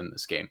while in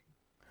this game.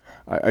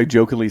 I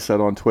jokingly said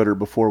on Twitter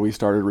before we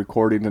started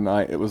recording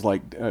tonight, it was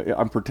like,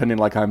 I'm pretending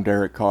like I'm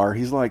Derek Carr.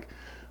 He's like,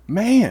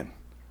 man,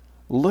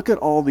 look at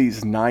all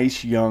these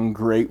nice, young,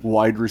 great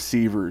wide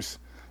receivers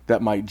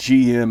that my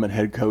GM and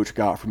head coach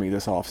got for me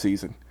this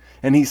offseason.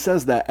 And he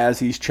says that as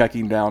he's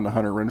checking down to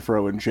Hunter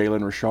Renfrow and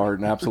Jalen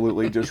Richard and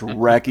absolutely just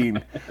wrecking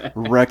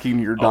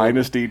your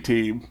dynasty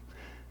team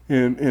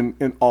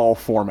in all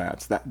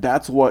formats.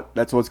 That's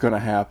what's going to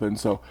happen.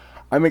 So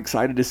I'm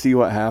excited to see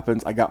what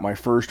happens. I got my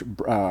first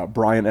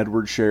Bryan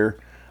Edwards share.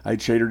 I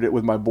traded it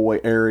with my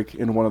boy Eric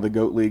in one of the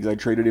GOAT leagues. I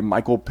traded him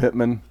Michael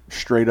Pittman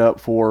straight up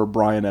for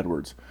Bryan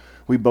Edwards.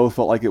 We both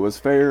felt like it was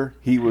fair.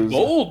 He was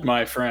bold,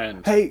 my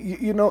friend. Hey,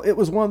 it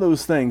was one of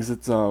those things.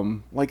 It's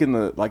like in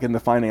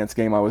the finance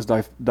game, I was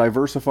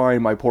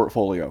diversifying my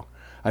portfolio.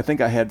 I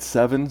think I had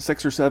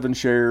 6 or 7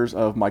 shares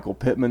of Michael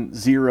Pittman,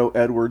 0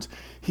 Edwards.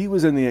 He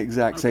was in the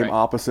exact same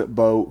opposite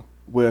boat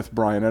with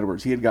Bryan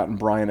Edwards. He had gotten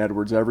Bryan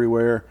Edwards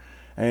everywhere,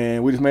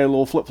 and we just made a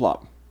little flip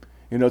flop.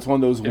 It's one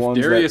of those ones.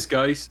 If Darius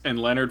Geis and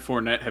Leonard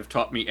Fournette have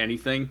taught me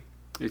anything,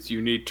 it's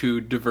you need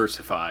to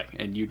diversify,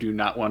 and you do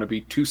not want to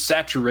be too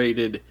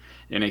saturated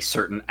in a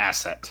certain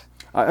asset.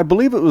 I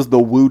believe it was the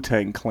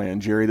Wu-Tang Clan,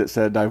 Jerry, that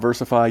said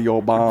diversify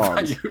your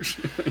bonds.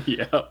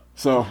 Yeah.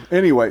 So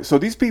anyway,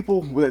 these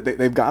people,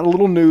 they've got a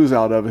little news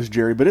out of us,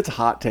 Jerry, but it's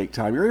hot take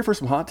time. You ready for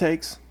some hot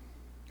takes?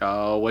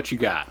 What you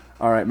got?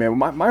 All right, man.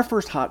 My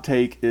first hot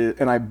take is,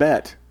 and I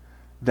bet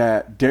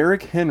that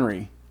Derrick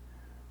Henry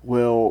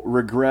will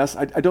regress.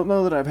 I don't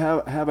know that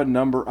I have a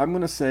number. I'm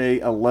going to say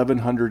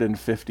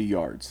 1,150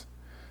 yards.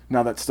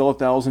 Now, that's still a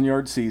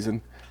 1,000-yard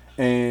season.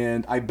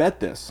 And I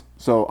bet this.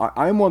 So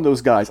I'm one of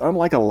those guys.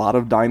 Unlike a lot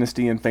of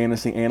dynasty and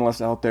fantasy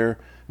analysts out there.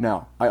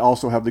 Now, I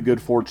also have the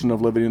good fortune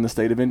of living in the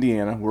state of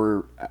Indiana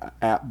where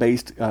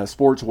app-based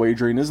sports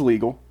wagering is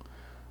legal.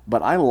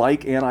 But I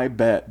like and I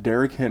bet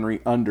Derrick Henry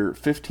under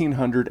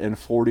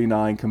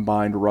 1,549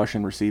 combined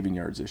rushing receiving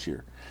yards this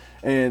year.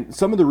 And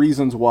some of the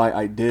reasons why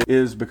I did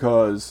is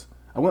because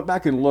I went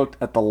back and looked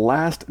at the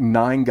last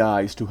 9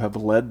 guys to have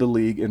led the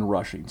league in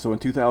rushing. So in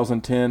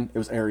 2010, it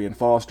was Arian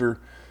Foster.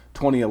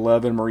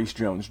 2011, Maurice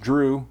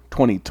Jones-Drew.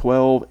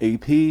 2012,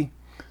 AP.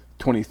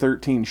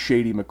 2013,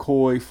 Shady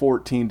McCoy.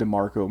 14,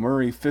 DeMarco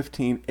Murray.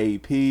 15,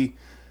 AP.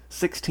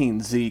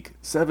 16, Zeke.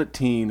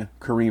 17,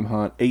 Kareem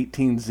Hunt.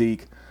 18,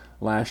 Zeke.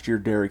 Last year,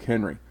 Derrick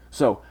Henry.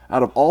 So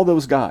out of all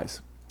those guys,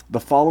 the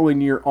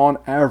following year, on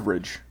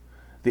average,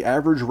 the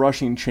average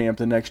rushing champ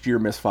the next year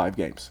missed 5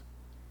 games.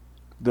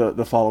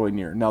 The following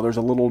year. Now, there's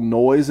a little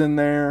noise in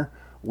there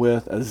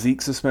with a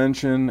Zeke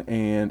suspension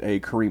and a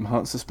Kareem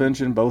Hunt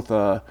suspension. Both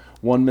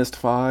one missed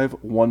 5,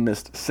 one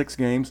missed 6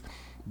 games.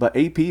 But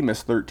AP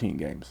missed 13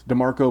 games.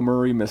 DeMarco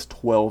Murray missed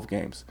 12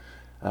 games.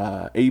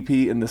 AP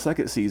in the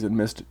second season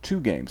missed 2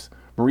 games.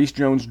 Maurice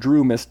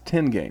Jones-Drew missed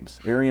 10 games.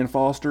 Arian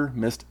Foster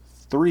missed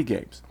 3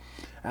 games.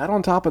 Add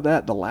on top of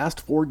that, the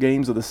last 4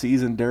 games of the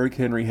season, Derrick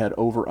Henry had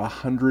over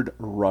 100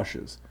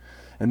 rushes.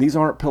 And these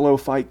aren't pillow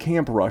fight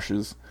camp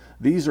rushes.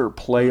 These are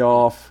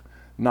playoff,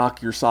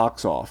 knock your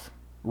socks off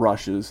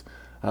rushes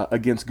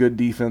against good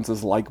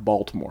defenses like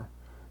Baltimore.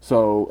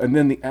 So, and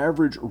then the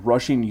average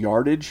rushing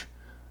yardage.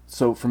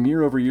 So from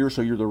year over year,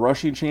 so you're the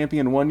rushing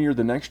champion one year,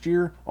 the next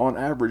year, on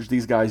average,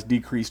 these guys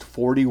decreased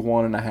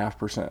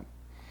 41.5%.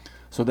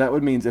 So that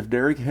would mean if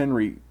Derrick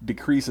Henry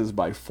decreases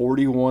by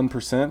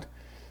 41%,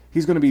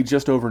 he's going to be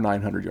just over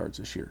 900 yards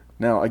this year.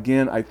 Now,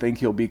 again, I think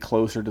he'll be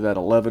closer to that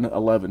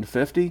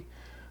 1150,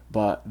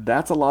 but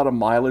that's a lot of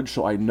mileage,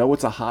 so I know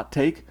it's a hot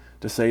take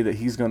to say that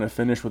he's going to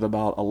finish with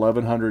about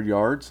 1,100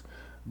 yards,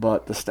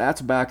 but the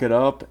stats back it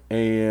up,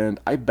 and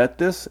I bet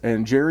this.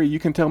 And Jerry, you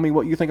can tell me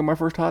what you think of my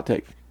first hot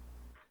take.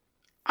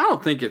 I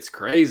don't think it's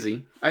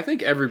crazy. I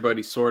think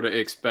everybody sort of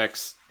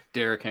expects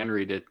Derrick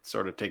Henry to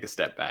sort of take a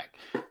step back.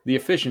 The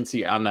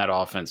efficiency on that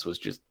offense was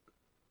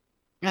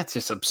that's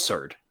just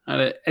absurd.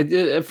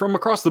 From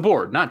across the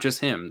board, not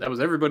just him. That was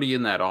everybody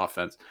in that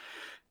offense.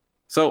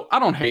 So I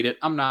don't hate it.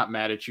 I'm not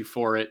mad at you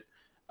for it.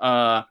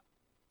 I'm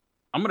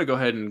going to go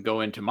ahead and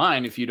go into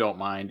mine if you don't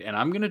mind. And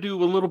I'm going to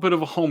do a little bit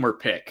of a homer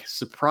pick.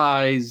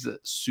 Surprise,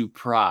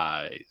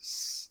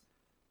 surprise.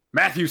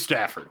 Matthew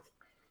Stafford.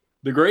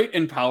 The great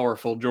and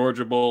powerful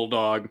Georgia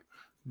Bulldog,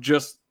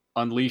 just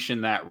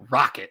unleashing that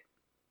rocket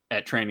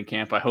at training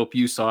camp. I hope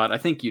you saw it. I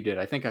think you did.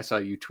 I think I saw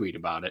you tweet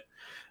about it.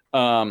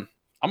 I'm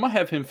going to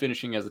have him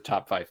finishing as a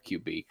top 5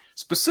 QB.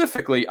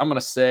 Specifically, I'm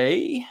going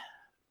to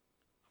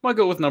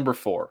go with number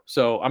 4.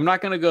 So I'm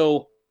not going to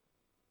go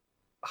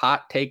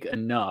hot take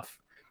enough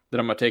that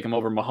I'm going to take him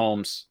over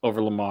Mahomes,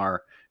 over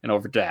Lamar, and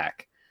over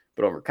Dak.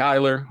 But over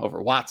Kyler, over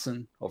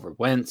Watson, over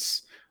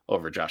Wentz,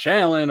 over Josh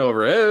Allen,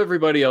 over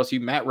everybody else,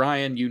 Matt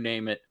Ryan, you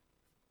name it.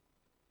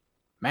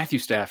 Matthew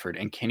Stafford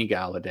and Kenny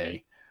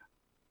Galladay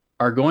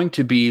are going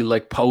to be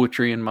like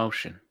poetry in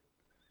motion.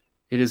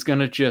 It is going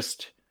to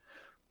just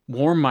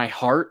warm my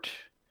heart.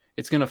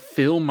 It's going to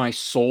fill my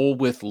soul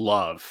with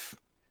love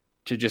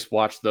to just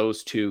watch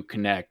those two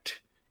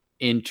connect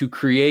and to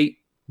create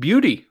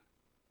beauty.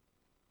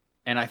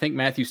 And I think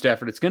Matthew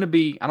Stafford, it's going to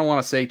be, I don't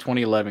want to say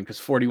 2011 because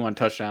 41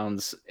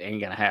 touchdowns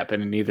ain't going to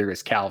happen, and neither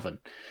is Calvin.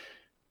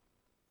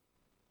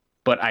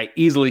 But I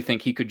easily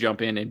think he could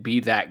jump in and be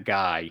that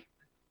guy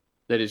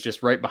that is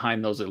just right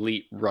behind those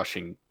elite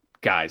rushing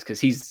guys, because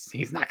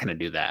he's not going to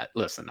do that.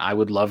 Listen, I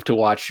would love to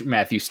watch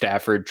Matthew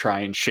Stafford try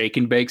and shake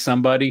and bake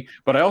somebody,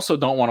 but I also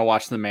don't want to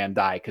watch the man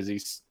die because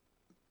he's,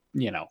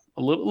 a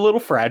little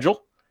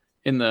fragile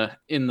in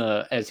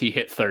the as he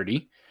hit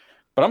 30.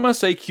 But I'm going to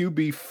say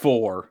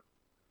QB4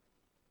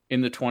 in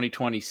the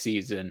 2020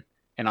 season,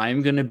 and I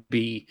am going to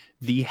be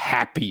the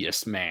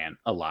happiest man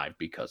alive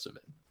because of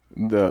it.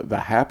 The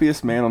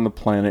happiest man on the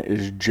planet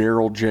is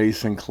Gerald J.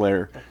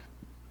 Sinclair.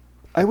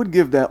 I would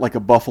give that like a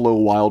Buffalo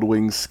Wild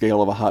Wings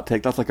scale of a hot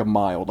take. That's like a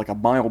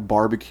mild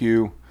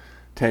barbecue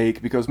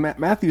take, because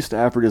Matthew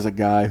Stafford is a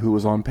guy who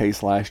was on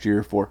pace last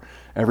year for,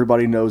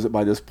 everybody knows it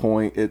by this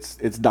point, it's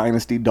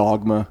Dynasty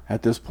dogma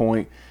at this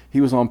point. He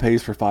was on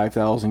pace for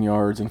 5,000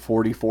 yards and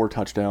 44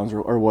 touchdowns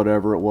or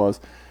whatever it was.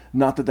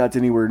 Not that that's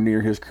anywhere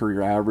near his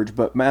career average,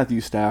 but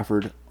Matthew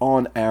Stafford,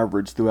 on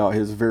average throughout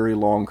his very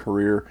long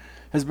career,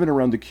 has been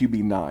around the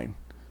QB 9.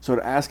 So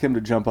to ask him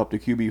to jump up to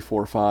QB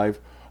 4-5,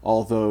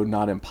 although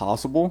not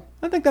impossible,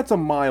 I think that's a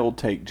mild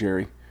take,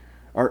 Jerry.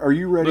 Are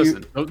you ready?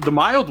 Listen, the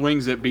mild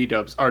wings at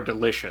B-Dubs are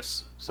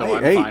delicious. So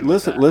I'm fine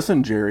with that.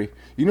 Listen, Jerry.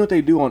 You know what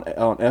they do on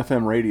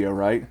FM radio,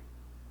 right?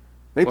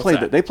 They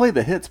play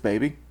the hits,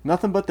 baby.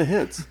 Nothing but the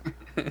hits.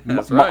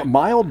 That's right.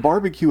 Mild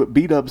barbecue at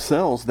B-Dub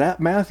sells. That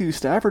Matthew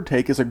Stafford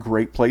take is a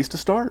great place to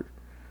start.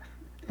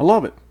 I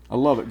love it.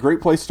 Great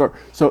place to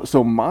start.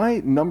 So my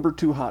number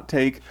 2 hot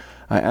take,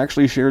 I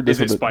actually shared this.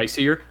 Is it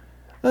spicier?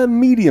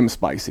 Medium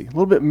spicy, a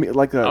little bit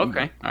like a.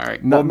 Okay, all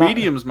right. Well,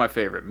 medium's my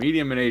favorite.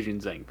 Medium and Asian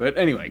zing. But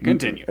anyway,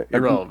 continue.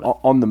 Irrelevant.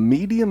 On the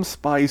medium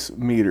spice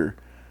meter,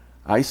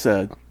 I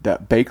said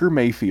that Baker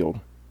Mayfield,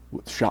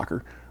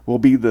 shocker, will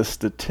be the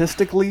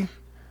statistically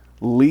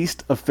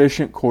least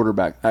efficient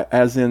quarterback,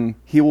 as in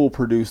he will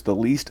produce the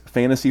least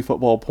fantasy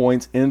football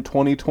points in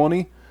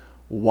 2020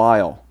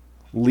 while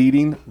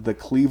leading the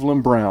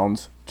Cleveland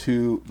Browns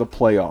to the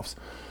playoffs.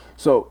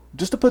 So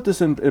just to put this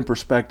in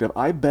perspective,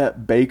 I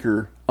bet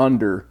Baker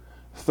under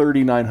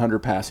 3,900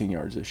 passing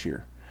yards this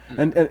year.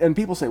 And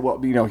people say, well,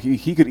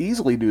 he could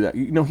easily do that.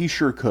 He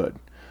sure could.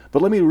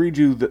 But let me read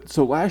you that.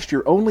 So last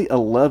year, only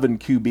 11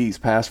 QBs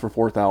passed for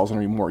 4,000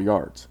 or more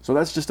yards. So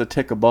that's just a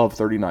tick above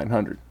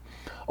 3,900.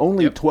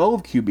 Only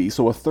 12 QBs,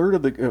 so a third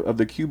of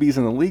the QBs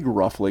in the league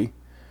roughly,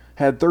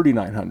 had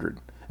 3,900.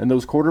 And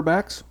those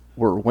quarterbacks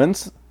were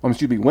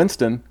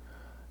Winston,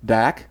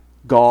 Dak,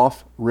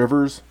 Goff,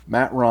 Rivers,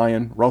 Matt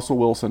Ryan, Russell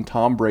Wilson,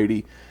 Tom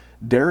Brady,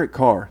 Derek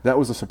Carr, that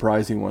was a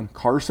surprising one,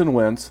 Carson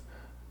Wentz,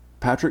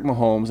 Patrick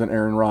Mahomes, and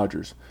Aaron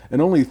Rodgers.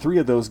 And only 3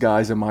 of those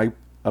guys, in my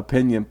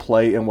opinion,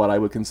 play in what I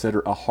would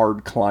consider a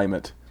hard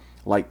climate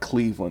like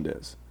Cleveland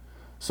is.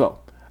 So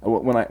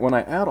when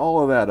I add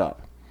all of that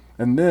up,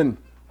 and then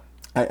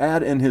I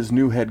add in his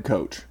new head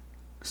coach,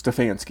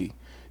 Stefanski.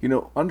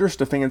 Under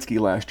Stefanski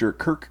last year,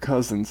 Kirk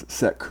Cousins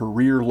set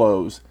career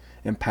lows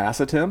in pass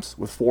attempts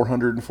with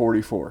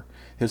 444.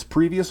 His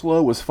previous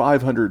low was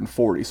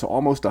 540, so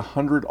almost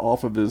 100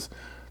 off of his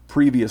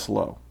previous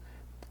low.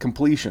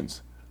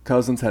 Completions,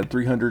 Cousins had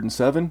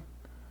 307.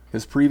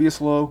 His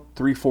previous low,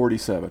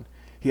 347.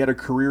 He had a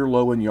career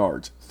low in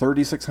yards,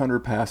 3,600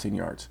 passing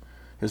yards.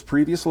 His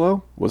previous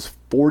low was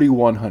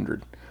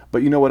 4,100.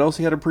 But you know what else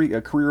he had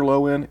a career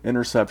low in?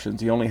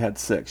 Interceptions. He only had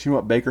 6. You know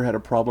what Baker had a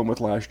problem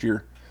with last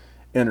year?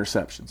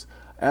 Interceptions.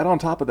 Add on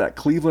top of that,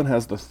 Cleveland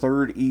has the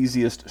third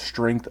easiest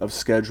strength of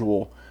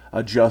schedule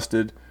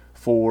adjusted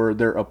for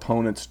their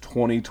opponent's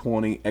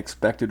 2020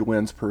 expected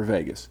wins per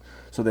Vegas.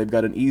 So they've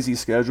got an easy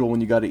schedule.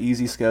 When you got an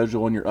easy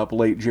schedule and you're up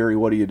late, Jerry,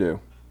 what do?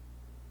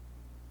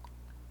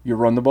 You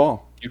run the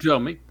ball. You tell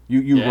me.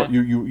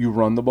 You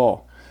run the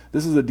ball.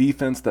 This is a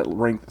defense that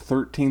ranked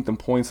 13th in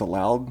points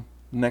allowed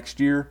next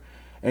year.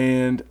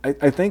 And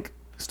I think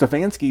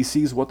Stefanski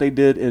sees what they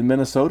did in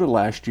Minnesota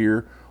last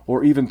year,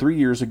 or even 3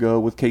 years ago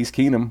with Case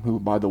Keenum, who,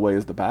 by the way,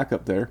 is the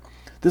backup there.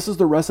 This is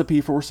the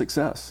recipe for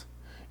success.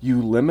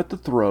 You limit the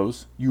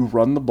throws, you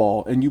run the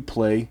ball, and you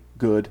play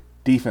good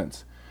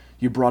defense.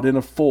 You brought in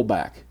a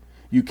fullback.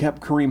 You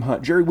kept Kareem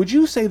Hunt. Jerry, would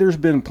you say there's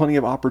been plenty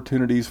of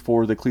opportunities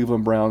for the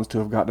Cleveland Browns to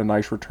have gotten a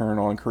nice return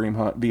on Kareem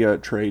Hunt via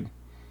trade?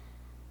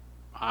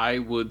 I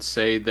would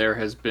say there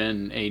has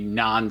been a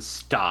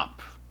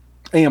non-stop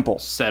ample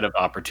set of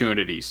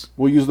opportunities.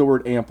 We'll use the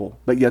word ample,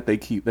 but yet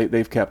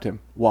they've kept him.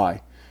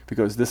 Why?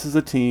 Because this is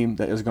a team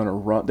that is going to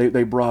run.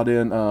 They brought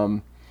in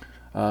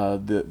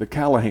the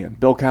Callahan,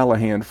 Bill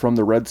Callahan from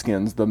the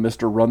Redskins, the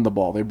Mr. Run the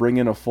Ball. They bring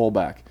in a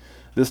fullback.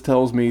 This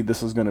tells me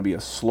this is going to be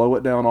a slow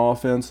it down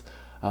offense.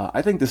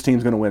 I think this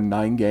team's going to win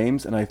 9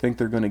 games, and I think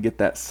they're going to get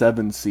that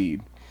 7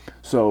 seed.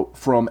 So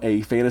from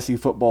a fantasy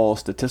football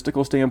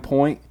statistical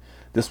standpoint,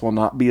 this will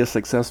not be a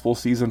successful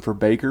season for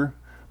Baker,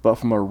 but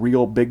from a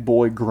real big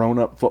boy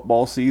grown-up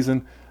football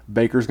season,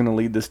 Baker's going to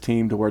lead this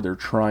team to where they're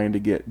trying to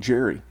get.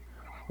 Jerry,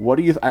 what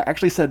do you I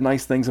actually said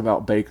nice things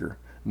about Baker.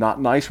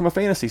 Not nice from a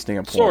fantasy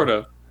standpoint. Sort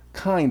of.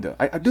 Kinda.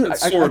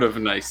 Sort of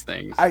nice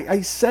things.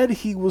 I said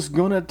he was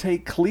going to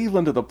take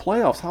Cleveland to the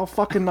playoffs. How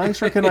fucking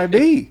nicer can I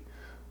be?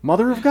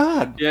 Mother of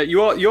God. Yeah,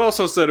 you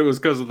also said it was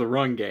because of the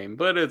run game,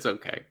 but it's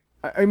okay.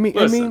 I mean,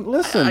 listen.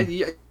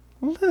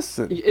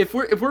 Listen. If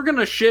we're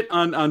gonna shit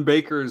on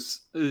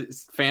Baker's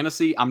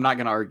fantasy, I'm not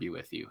gonna argue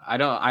with you. I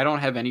don't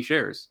have any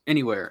shares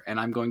anywhere, and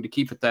I'm going to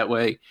keep it that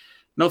way.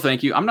 No,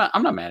 thank you. I'm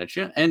not mad at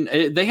you. And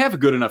they have a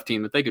good enough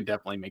team that they could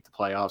definitely make the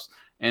playoffs.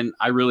 And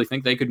I really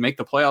think they could make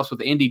the playoffs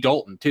with Andy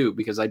Dalton too,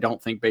 because I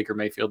don't think Baker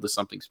Mayfield is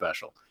something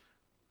special.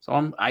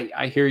 So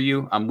I hear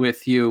you. I'm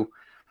with you.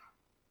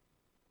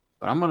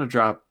 But I'm going to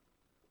drop,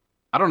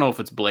 I don't know if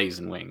it's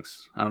blazing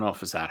wings. I don't know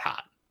if it's that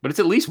hot, but it's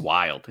at least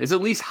wild. It's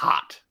at least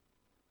hot.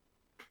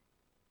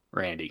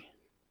 Randy.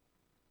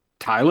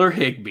 Tyler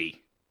Higbee.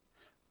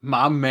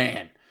 My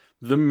man.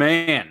 The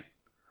man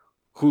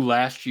who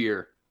last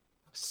year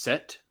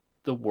set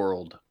the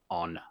world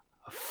on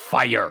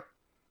fire.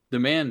 The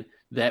man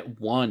that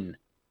won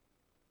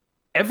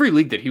every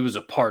league that he was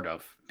a part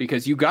of,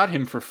 because you got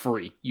him for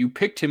free. You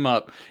picked him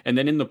up, and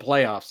then in the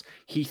playoffs,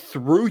 he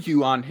threw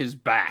you on his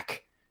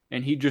back,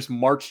 and he just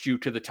marched you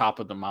to the top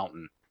of the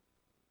mountain.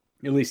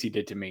 At least he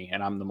did to me,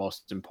 and I'm the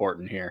most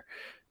important here.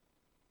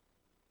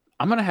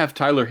 I'm going to have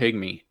Tyler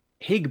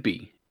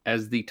Higbee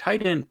as the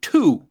tight end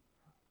 2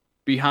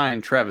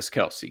 behind Travis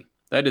Kelce.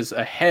 That is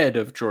ahead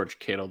of George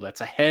Kittle.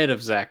 That's ahead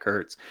of Zach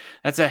Ertz.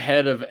 That's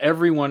ahead of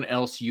everyone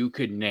else you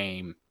could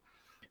name,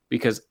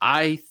 because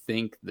I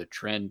think the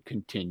trend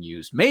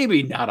continues.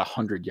 Maybe not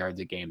 100 yards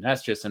a game.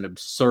 That's just an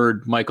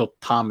absurd Michael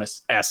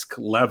Thomas-esque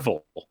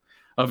level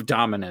of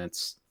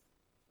dominance.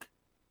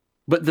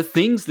 But the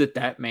things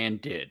that man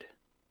did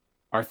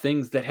are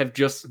things that have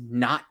just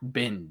not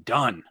been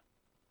done.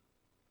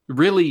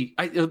 Really,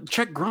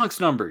 check Gronk's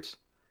numbers.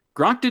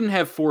 Gronk didn't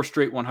have 4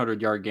 straight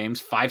 100-yard games,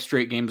 5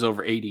 straight games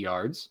over 80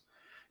 yards.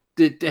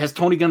 Has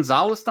Tony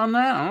Gonzalez done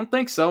that? I don't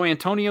think so.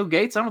 Antonio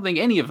Gates? I don't think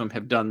any of them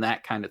have done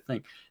that kind of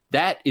thing.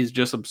 That is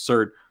just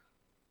absurd.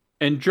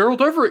 And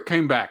Gerald Everett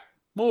came back.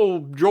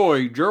 Oh,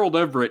 joy. Gerald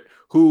Everett,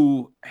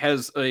 who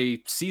has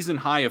a season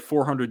high of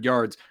 400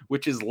 yards,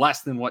 which is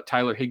less than what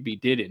Tyler Higbee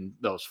did in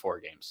those 4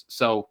 games.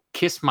 So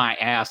kiss my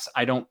ass.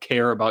 I don't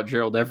care about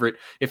Gerald Everett.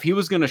 If he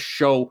was going to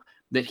show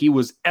that he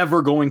was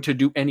ever going to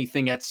do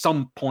anything at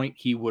some point,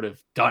 he would have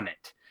done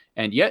it.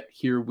 And yet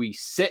here we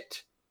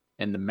sit,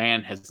 and the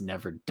man has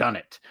never done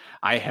it.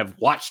 I have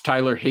watched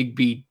Tyler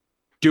Higbee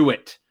do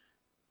it.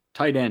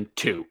 Tight end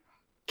 2.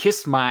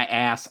 Kiss my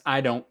ass.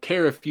 I don't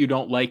care if you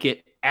don't like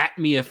it. At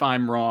me if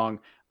I'm wrong.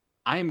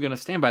 I am going to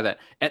stand by that.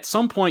 At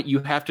some point, you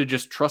have to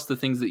just trust the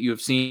things that you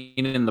have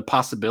seen and the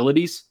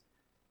possibilities.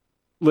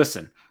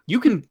 Listen, you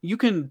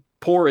can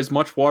pour as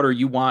much water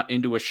you want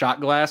into a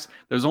shot glass.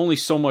 There's only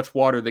so much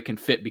water that can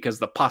fit because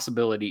the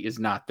possibility is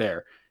not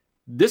there.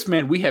 This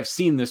man, we have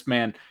seen this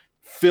man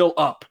fill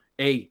up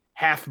a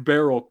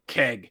half-barrel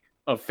keg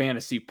of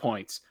fantasy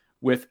points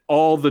with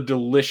all the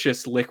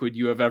delicious liquid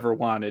you have ever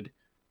wanted.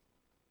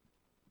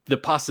 The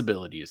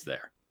possibility is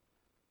there.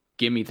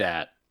 Give me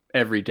that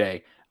every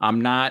day.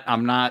 I'm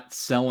not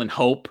selling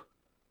hope.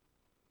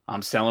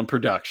 I'm selling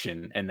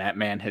production, and that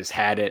man has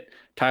had it.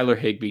 Tyler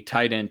Higbee,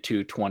 tight end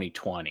 2,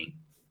 2020.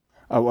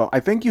 Well, I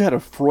think you had a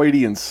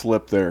Freudian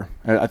slip there.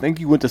 I think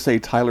you went to say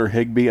Tyler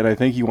Higbee, and I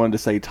think you wanted to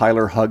say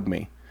Tyler Hug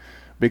Me,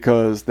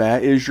 because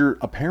that is your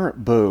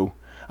apparent boo.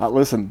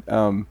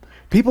 Listen,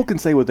 people can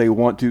say what they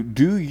want to.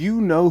 Do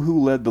you know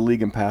who led the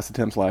league in pass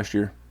attempts last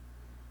year?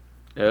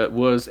 It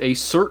was a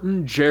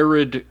certain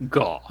Jared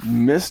Goff.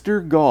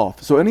 Mr.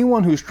 Goff. So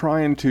anyone who's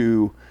trying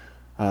to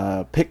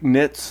pick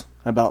nits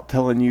about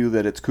telling you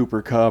that it's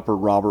Cooper Kupp or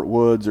Robert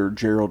Woods or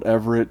Gerald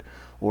Everett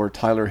or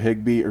Tyler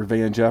Higbee or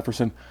Van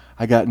Jefferson,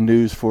 I got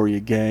news for you,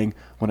 gang.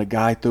 When a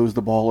guy throws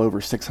the ball over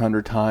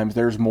 600 times,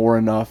 there's more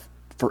enough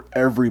for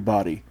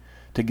everybody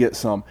to get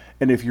some.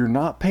 And if you're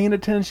not paying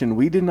attention,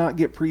 we did not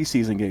get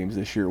preseason games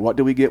this year. What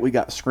do we get? We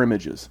got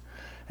scrimmages.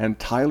 And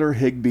Tyler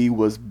Higbee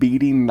was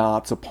beating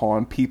knots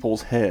upon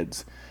people's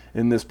heads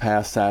in this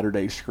past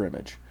Saturday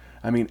scrimmage.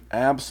 I mean,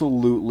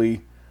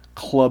 absolutely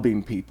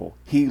clubbing people.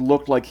 He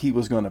looked like he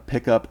was going to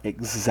pick up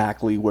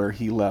exactly where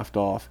he left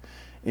off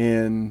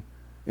in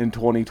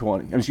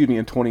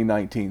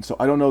 2019. So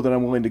I don't know that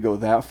I'm willing to go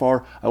that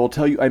far. I will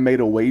tell you, I made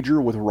a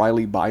wager with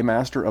Riley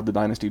Bymaster of the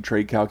Dynasty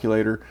Trade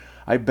Calculator.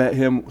 I bet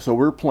him, so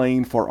we're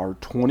playing for our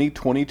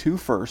 2022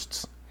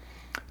 firsts,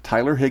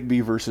 Tyler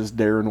Higbee versus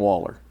Darren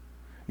Waller.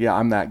 Yeah,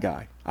 I'm that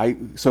guy.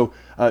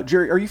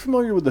 Jerry, are you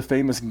familiar with the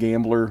famous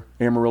gambler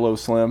Amarillo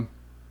Slim?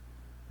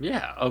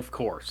 Yeah, of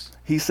course.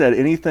 He said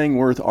anything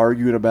worth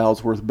arguing about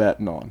is worth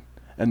betting on,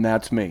 and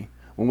that's me.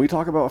 When we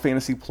talk about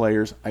fantasy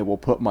players, I will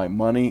put my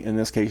money, in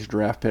this case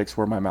draft picks,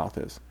 where my mouth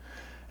is.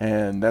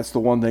 And that's the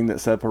one thing that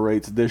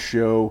separates this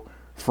show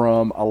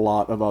from a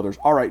lot of others.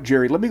 All right,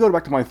 Jerry, let me go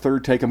back to my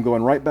third take. I'm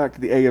going right back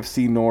to the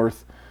AFC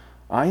North.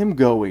 I am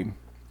going...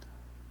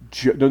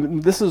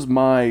 This is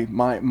my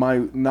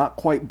not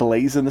quite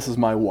blazing. This is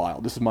my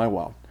wild.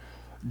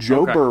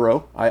 Joe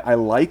Burrow. I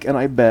like and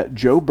I bet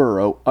Joe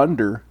Burrow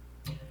under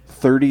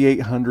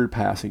 3,800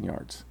 passing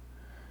yards.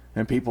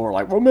 And people are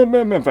like, well,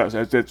 Memphis,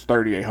 it's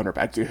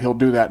 3,800. He'll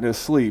do that in his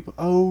sleep.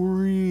 Oh,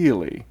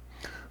 really?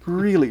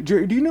 Really?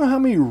 Jerry, do you know how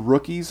many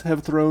rookies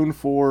have thrown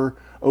for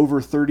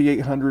over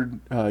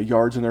 3,800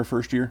 yards in their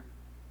first year?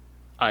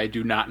 I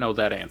do not know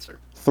that answer.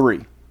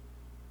 Three.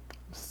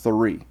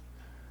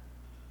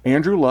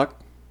 Andrew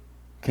Luck,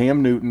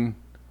 Cam Newton,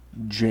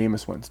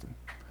 Jameis Winston.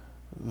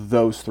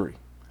 Those three.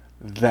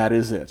 That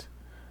is it.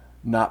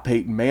 Not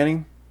Peyton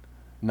Manning,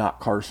 not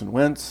Carson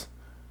Wentz,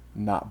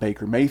 not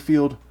Baker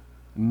Mayfield.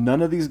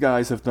 None of these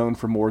guys have thrown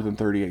for more than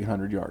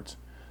 3,800 yards.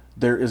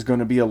 There is going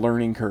to be a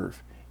learning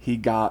curve. He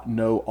got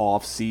no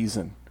off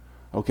season.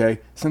 Okay?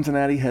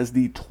 Cincinnati has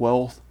the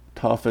 12th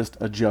toughest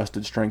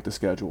adjusted strength of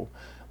schedule,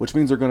 which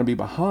means they're going to be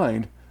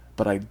behind,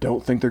 but I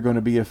don't think they're going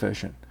to be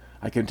efficient.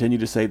 I continue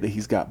to say that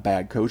he's got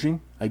bad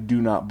coaching. I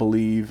do not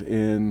believe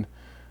in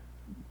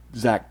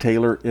Zach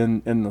Taylor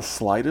in the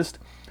slightest.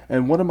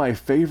 And one of my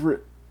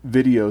favorite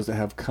videos that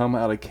have come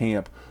out of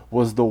camp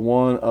was the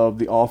one of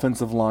the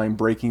offensive line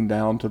breaking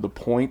down to the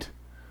point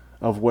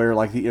of where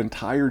like the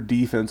entire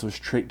defense was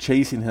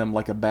chasing him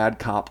like a bad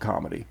cop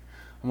comedy.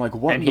 I'm like,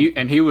 what?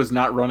 And he was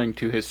not running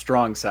to his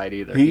strong side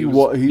either. He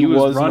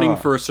was running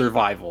not. For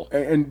survival.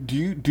 And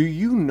do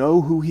you know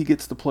who he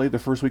gets to play the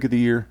first week of the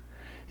year?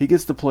 He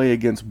gets to play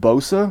against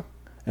Bosa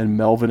and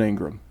Melvin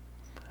Ingram,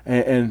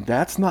 and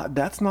that's not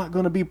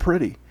going to be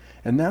pretty.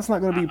 And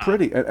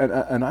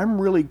I'm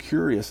really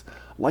curious.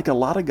 Like a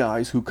lot of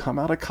guys who come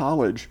out of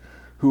college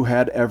who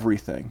had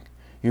everything,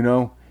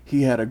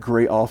 he had a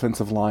great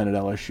offensive line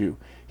at LSU.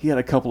 He had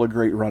a couple of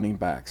great running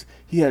backs.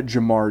 He had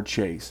Jamar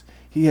Chase.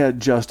 He had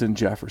Justin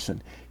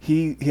Jefferson.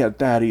 He had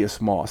Thaddeus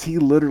Moss. He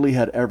literally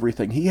had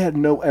everything. He had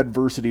no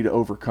adversity to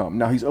overcome.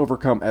 Now, he's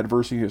overcome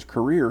adversity in his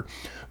career,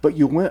 but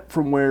you went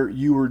from where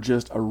you were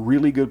just a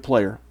really good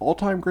player,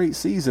 all-time great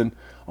season,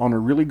 on a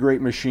really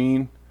great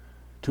machine,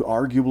 to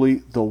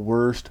arguably the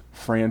worst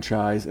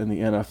franchise in the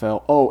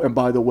NFL. Oh, and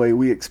by the way,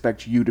 we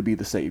expect you to be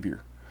the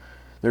savior.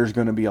 There's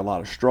going to be a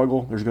lot of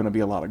struggle. There's going to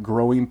be a lot of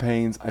growing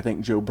pains. I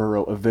think Joe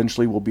Burrow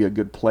eventually will be a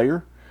good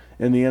player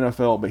in the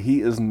NFL, but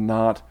he is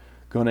not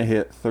going to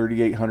hit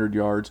 3,800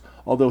 yards,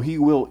 although he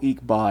will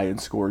eke by and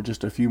score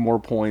just a few more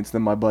points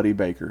than my buddy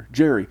Baker.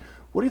 Jerry,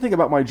 what do you think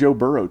about my Joe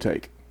Burrow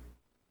take?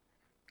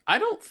 I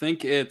don't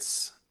think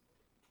it's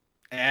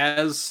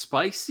as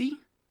spicy,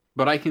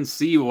 but I can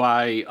see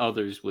why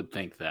others would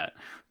think that.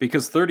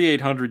 Because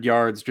 3,800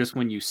 yards, just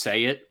when you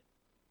say it,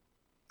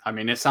 I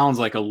mean, it sounds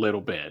like a little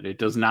bit. It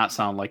does not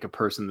sound like a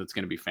person that's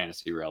going to be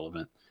fantasy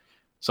relevant.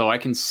 So I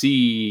can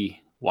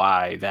see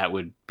why that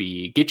would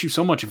get you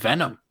so much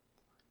venom.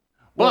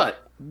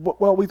 But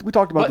we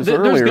talked about this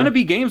earlier. There's going to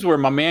be games where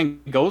my man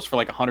goes for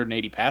like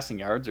 180 passing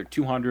yards or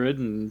 200,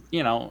 and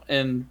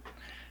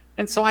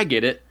so I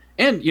get it.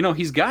 And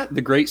he's got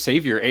the great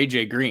savior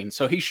AJ Green,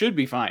 so he should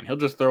be fine. He'll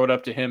just throw it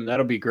up to him.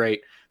 That'll be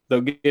great.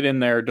 They'll get in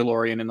their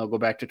DeLorean and they'll go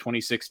back to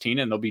 2016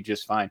 and they'll be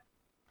just fine.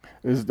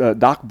 Is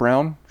Doc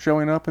Brown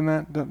showing up in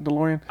that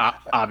DeLorean?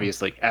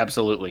 Obviously,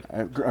 absolutely.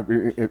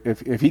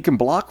 If he can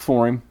block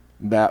for him,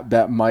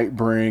 that might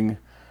bring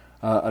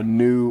a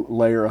new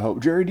layer of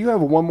hope. Jerry, do you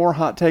have one more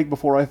hot take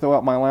before I throw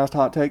out my last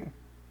hot take?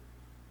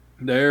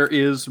 There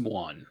is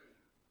one.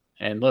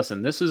 And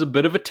listen, this is a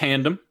bit of a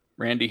tandem.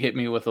 Randy hit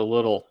me with a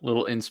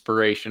little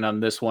inspiration on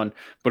this one,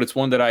 but it's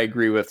one that I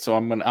agree with. So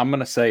I'm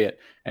gonna say it,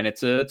 and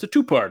it's a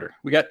two-parter.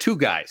 We got two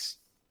guys,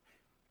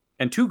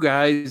 and two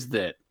guys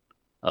that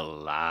a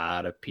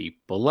lot of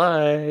people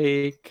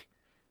like.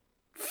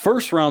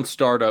 First round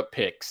startup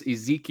picks: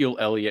 Ezekiel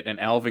Elliott and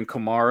Alvin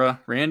Kamara.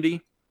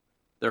 Randy,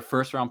 their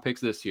first round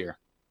picks this year.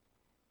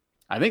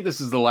 I think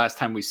this is the last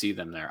time we see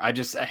them there.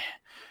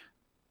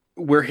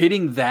 We're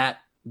hitting that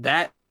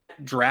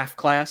draft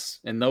class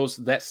and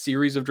that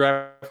series of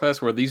draft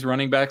class where these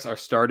running backs are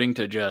starting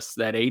to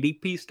that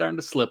ADP starting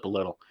to slip a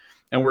little,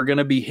 and we're going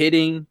to be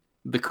hitting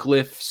the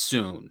cliff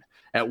soon.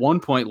 At one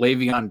point,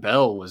 Le'Veon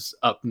Bell was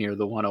up near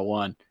the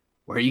 101.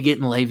 Where are you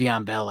getting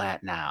Le'Veon Bell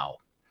at now?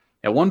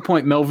 At one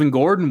point, Melvin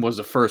Gordon was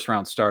a first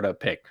round startup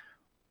pick.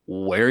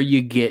 Where are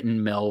you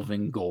getting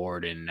Melvin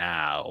Gordon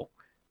now?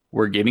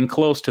 We're getting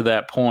close to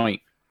that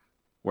point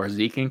where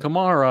Zeke and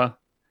Kamara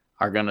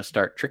are going to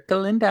start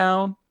trickling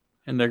down,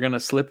 and they're going to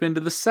slip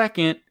into the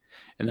second,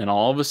 and then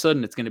all of a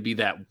sudden it's going to be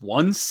that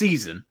one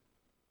season,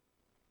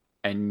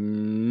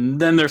 and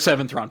then they're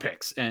seventh round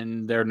picks,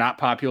 and they're not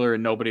popular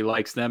and nobody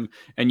likes them,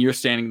 and you're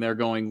standing there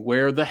going,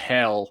 where the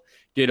hell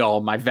did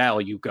all my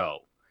value go?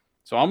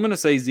 So I'm going to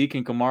say Zeke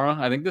and Kamara.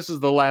 I think this is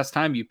the last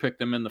time you pick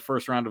them in the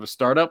first round of a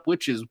startup,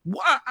 which is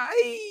why,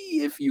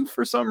 if you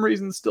for some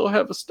reason still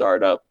have a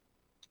startup,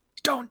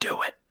 don't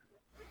do it.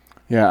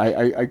 Yeah,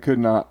 I could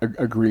not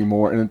agree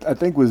more. And I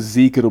think with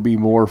Zeke, it'll be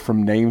more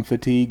from name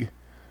fatigue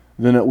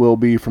than it will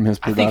be from his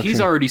production. I think he's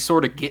already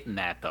sort of getting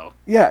that, though.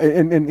 Yeah,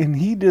 and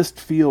he just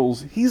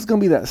feels he's going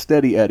to be that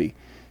steady Eddie.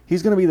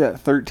 He's going to be that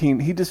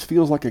 13. He just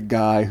feels like a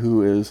guy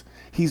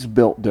he's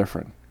built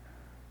different.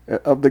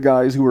 Of the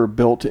guys who are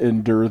built to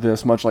endure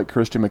this, much like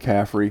Christian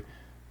McCaffrey,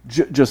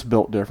 just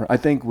built different. I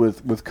think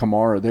with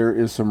Kamara, there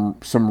is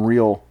some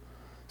real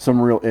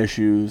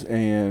issues,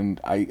 and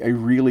I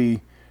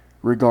really,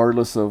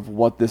 regardless of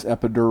what this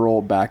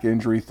epidural back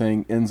injury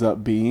thing ends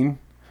up being,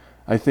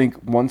 I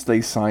think once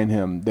they sign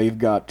him, they've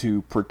got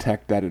to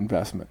protect that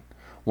investment.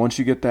 Once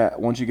you get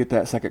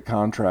that second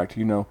contract,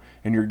 and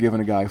you're giving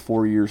a guy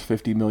 4 years,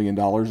 $50 million,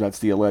 that's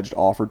the alleged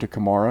offer to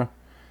Kamara,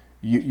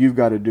 you've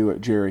got to do it,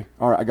 Jerry.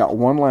 All right, I got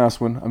one last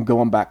one. I'm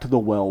going back to the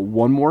well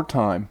one more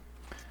time.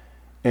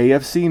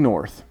 AFC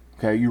North.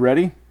 Okay, you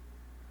ready?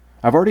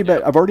 I've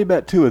already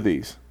bet two of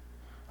these.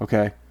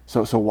 Okay,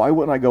 so why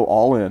wouldn't I go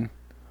all in?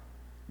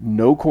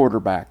 No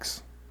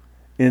quarterbacks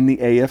in the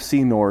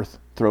AFC North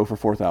throw for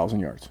 4,000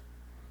 yards.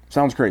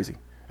 Sounds crazy.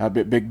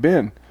 Big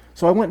Ben.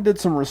 So I went and did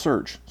some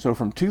research. So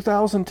from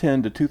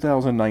 2010 to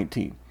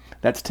 2019,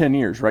 that's 10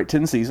 years, right?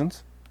 10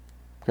 seasons.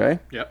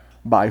 Okay? Yep.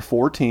 By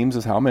 4 teams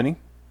is how many?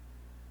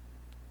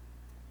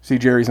 See,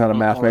 Jerry's not a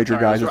math major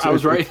guy. I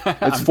was right.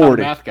 It's I'm 40. not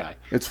a math guy.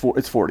 It's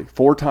 40.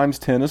 4 times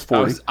 10 is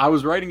 40. I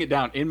was writing it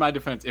down. In my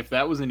defense, if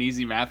that was an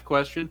easy math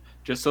question,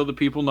 just so the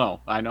people know,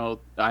 I know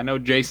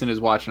Jason is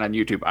watching on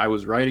YouTube. I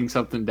was writing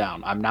something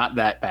down. I'm not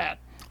that bad.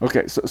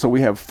 Okay, so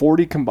we have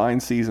 40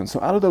 combined seasons.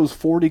 So out of those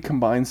 40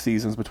 combined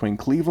seasons between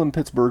Cleveland,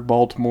 Pittsburgh,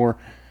 Baltimore,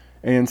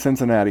 and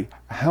Cincinnati,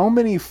 how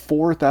many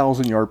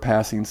 4,000-yard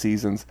passing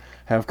seasons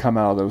have come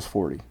out of those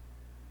 40?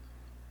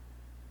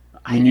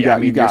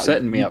 You're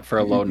setting me up for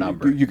a low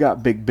number. You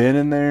got Big Ben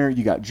in there.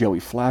 You got Joey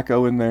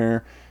Flacco in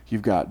there.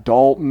 You've got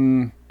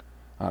Dalton.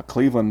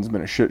 Cleveland's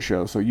been a shit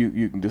show, so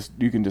you can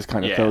just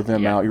kind of throw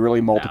them out. You're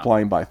really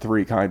multiplying by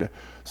 3, kind of.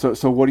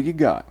 So what do you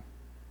got?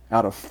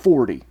 Out of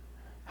 40,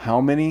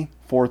 how many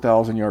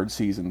 4,000-yard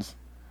seasons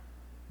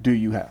do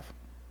you have?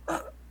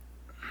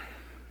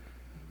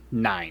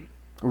 9.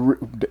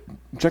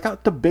 Check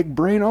out the big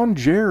brain on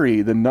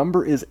Jerry. The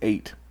number is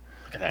 8.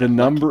 The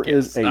number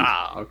is 8.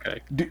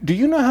 Okay. Do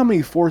you know how many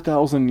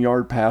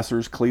 4,000-yard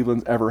passers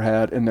Cleveland's ever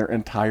had in their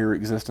entire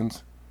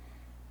existence?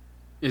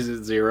 Is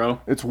it 0?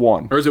 It's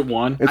 1. Or is it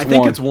 1? I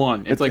think it's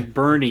 1. It's like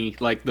Bernie,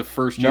 like the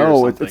first year. No,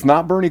 or something. it's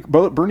not Bernie.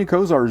 Bernie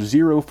Kosar,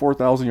 0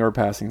 4,000-yard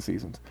passing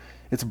seasons.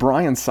 It's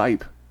Brian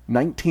Sipe,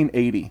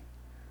 1980.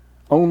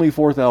 Only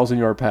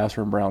 4,000-yard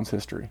passer in Browns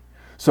history.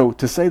 So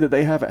to say that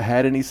they haven't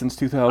had any since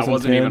 2010, I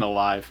wasn't even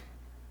alive.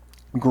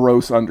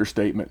 Gross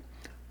understatement.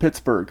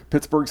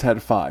 Pittsburgh's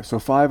had 5. So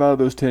 5 out of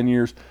those 10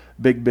 years,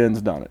 Big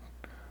Ben's done it.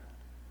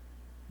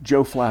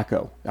 Joe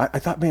Flacco. I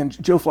thought, man,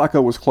 Joe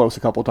Flacco was close a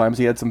couple times.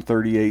 He had some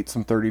 38s,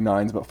 some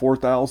 39s, but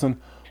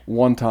 4,000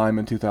 one time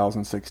in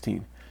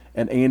 2016.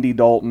 And Andy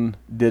Dalton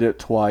did it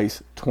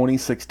twice,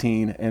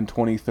 2016 and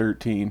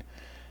 2013.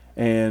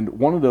 And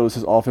one of those,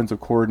 his offensive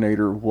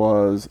coordinator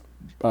was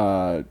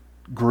Gruden,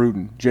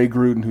 Jay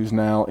Gruden, who's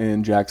now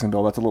in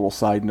Jacksonville. That's a little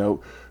side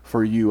note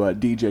for you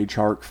DJ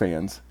Chark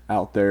fans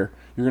out there.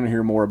 You're going to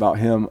hear more about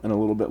him in a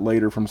little bit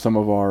later from some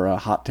of our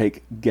hot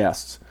take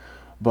guests.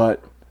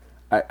 But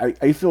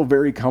I feel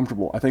very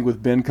comfortable. I think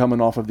with Ben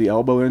coming off of the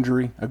elbow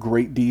injury, a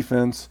great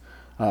defense,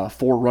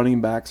 4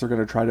 running backs are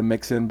going to try to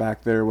mix in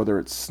back there, whether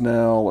it's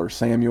Snell or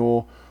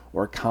Samuel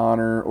or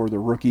Connor or the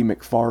rookie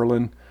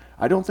McFarland.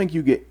 I don't think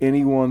you get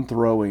anyone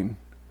throwing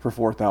for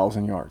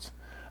 4,000 yards.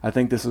 I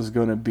think this is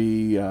going to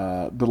be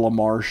the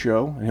Lamar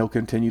show, and he'll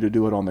continue to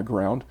do it on the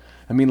ground.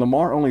 I mean,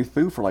 Lamar only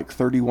threw for like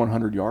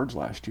 3,100 yards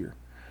last year.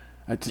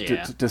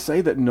 To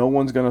say that no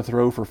one's going to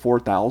throw for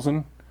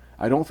 4,000,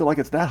 I don't feel like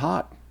it's that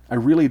hot. I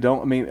really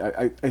don't. I mean,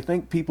 I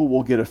think people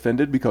will get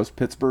offended because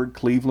Pittsburgh,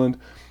 Cleveland,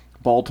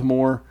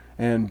 Baltimore,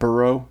 and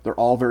Burrow, they're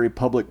all very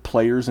public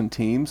players and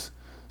teams.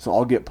 So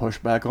I'll get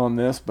pushback on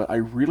this, but I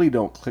really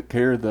don't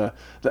care. The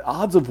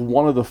odds of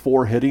one of the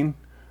four hitting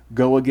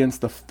go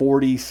against the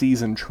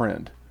 40-season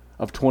trend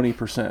of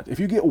 20%. If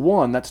you get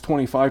one, that's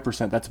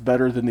 25%. That's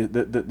better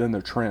than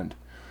the trend.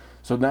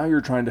 So now you're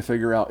trying to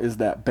figure out, is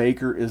that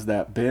Baker, is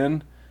that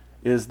Ben,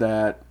 is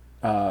that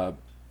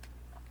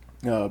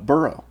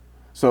Burrow?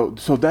 So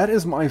that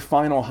is my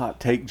final hot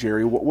take,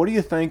 Jerry. What do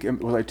you think?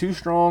 Was I too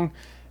strong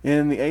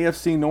in the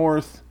AFC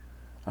North?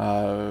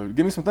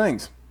 Give me some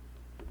things.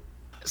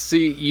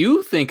 See,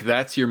 you think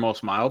that's your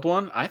most mild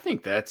one. I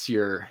think that's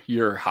your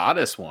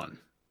hottest one.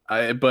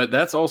 But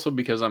that's also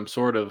because I'm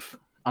sort of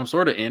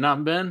in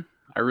on Ben.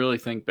 I really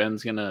think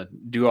Ben's gonna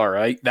do all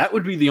right. That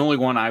would be the only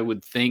one I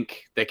would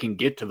think that can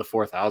get to the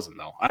 4,000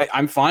 though.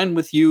 I'm fine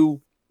with you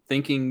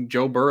thinking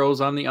Joe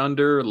Burrow's on the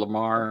under.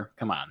 Lamar,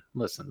 come on,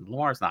 listen,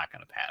 Lamar's not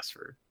gonna pass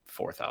for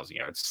 4,000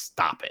 yards.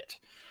 Stop it.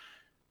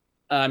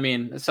 I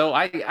mean, so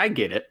I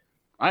get it.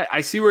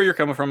 I see where you're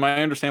coming from.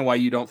 I understand why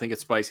you don't think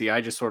it's spicy.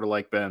 I just sort of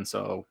like Ben,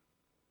 so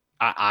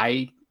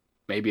I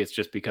maybe it's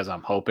just because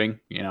I'm hoping,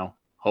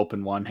 hope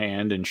in one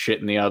hand and shit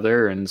in the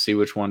other and see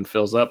which one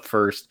fills up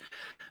first.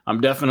 I'm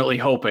definitely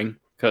hoping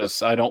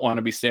because I don't want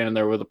to be standing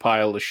there with a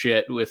pile of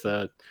shit with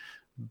a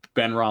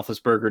Ben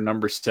Roethlisberger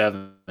number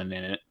 7 in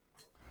it.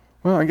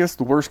 Well, I guess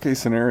the worst case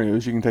scenario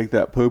is you can take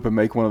that poop and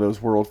make one of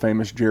those world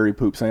famous Jerry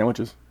poop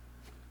sandwiches.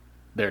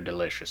 They're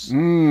delicious.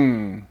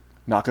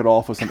 Knock it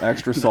off with some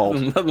extra salt.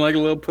 Nothing like a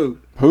little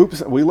poop.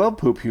 Poops. We love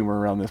poop humor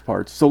around this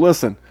part. So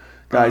listen,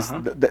 guys,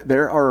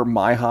 there are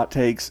my hot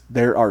takes.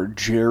 There are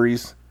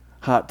Jerry's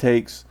hot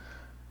takes.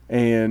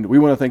 And we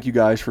want to thank you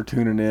guys for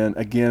tuning in.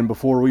 Again,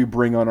 before we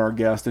bring on our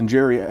guest, and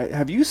Jerry,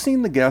 have you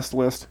seen the guest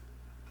list?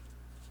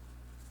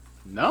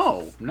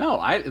 No.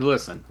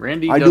 Listen,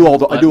 Randy. I do all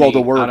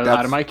the work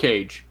out of my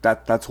cage.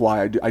 That's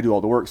why I do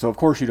all the work. So of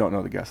course you don't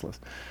know the guest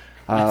list.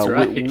 That's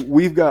right.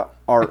 We've got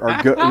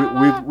our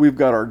good we've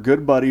got our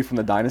good buddy from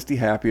the Dynasty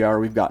Happy Hour.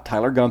 We've got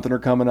Tyler Gunther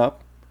coming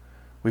up.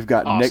 We've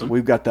got awesome. Nick.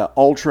 We've got the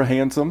ultra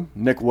handsome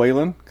Nick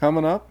Whalen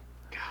coming up.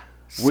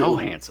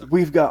 God, handsome.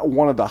 We've got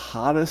one of the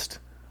hottest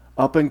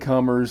up and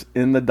comers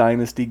in the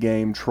Dynasty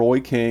game, Troy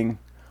King,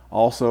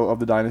 also of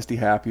the Dynasty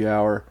Happy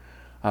Hour.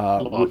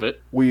 Love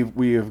it.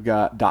 We have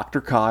got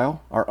Dr.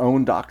 Kyle, our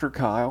own Dr.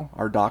 Kyle,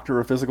 our doctor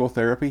of physical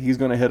therapy. He's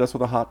going to hit us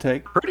with a hot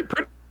take. Pretty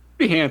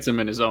handsome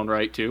in his own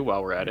right too.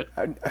 While we're at it,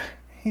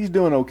 he's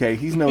doing okay.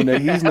 He's no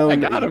Nick. He's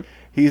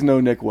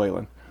no Nick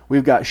Whalen.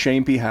 We've got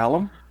Shane P.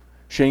 Hallam.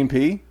 Shane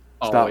P.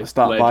 Stop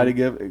by to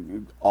give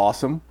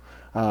awesome.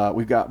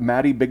 We've got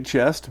Maddie Big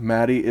Chest.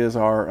 Maddie is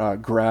our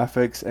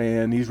graphics,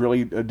 and he's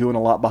really doing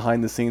a lot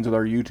behind the scenes with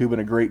our YouTube,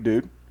 and a great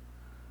dude.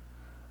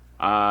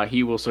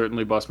 He will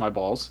certainly bust my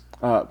balls.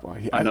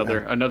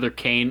 Another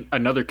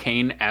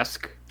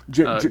Kane-esque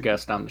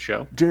guest on the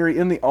show. Jerry,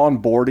 in the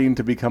onboarding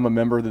to become a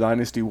member of the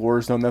Dynasty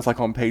WarZone, that's like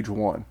on page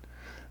 1.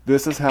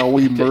 This is how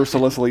we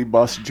mercilessly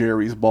bust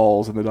Jerry's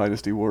balls in the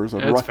Dynasty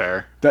WarZone. That's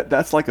fair.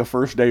 That's like a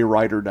first-day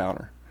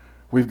writer-downer.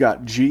 We've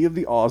got G of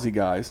the Aussie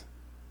guys,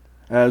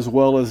 as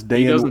well as Dan.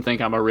 He doesn't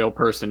think I'm a real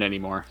person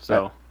anymore.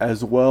 So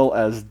as well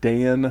as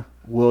Dan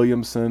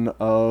Williamson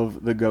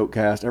of the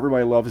Goatcast.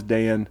 Everybody loves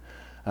Dan.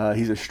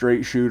 He's a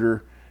straight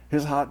shooter.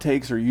 His hot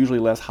takes are usually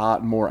less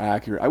hot and more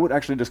accurate. I would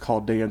actually just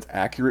call Dan's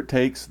accurate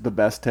takes the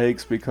best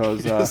takes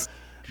because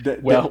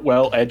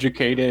well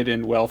educated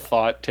and well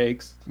thought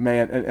takes.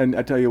 Man, and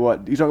I tell you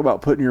what, you talk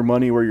about putting your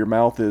money where your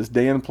mouth is.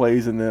 Dan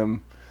plays in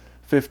them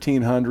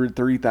 $1,500,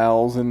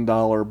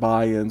 $3,000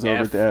 buy-ins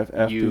over at the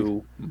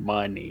FP.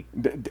 Money.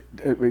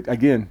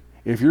 Again,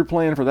 if you're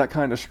playing for that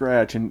kind of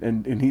scratch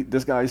and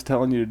this guy's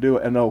telling you to do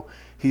it, and no,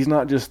 he's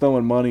not just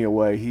throwing money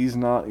away. He's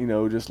not,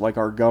 just like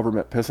our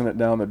government pissing it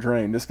down the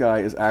drain. This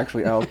guy is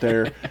actually out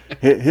there.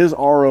 His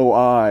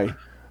ROI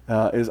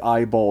is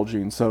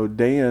eye-bulging. So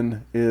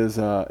Dan is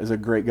a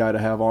great guy to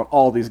have on.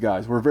 All these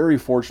guys. We're very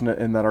fortunate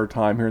in that our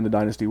time here in the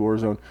Dynasty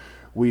WarZone,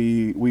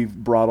 we've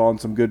brought on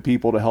some good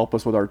people to help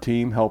us with our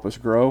team, help us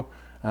grow,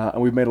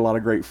 and we've made a lot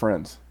of great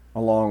friends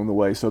along the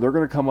way. So they're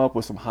going to come up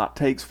with some hot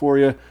takes for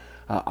you.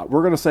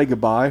 We're going to say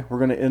goodbye. We're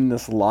going to end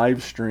this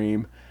live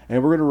stream,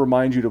 and we're going to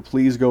remind you to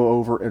please go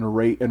over and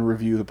rate and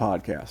review the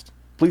podcast.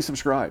 Please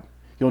subscribe.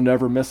 You'll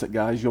never miss it,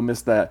 guys. You'll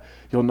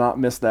not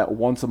miss that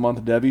once a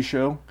month Devi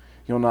show.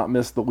 You'll not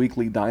miss the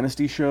weekly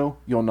Dynasty show.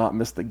 You'll not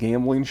miss the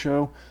gambling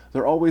show.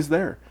 They're always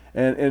there.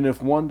 And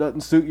if one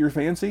doesn't suit your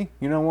fancy,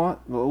 you know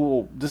what?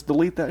 We'll just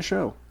delete that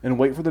show and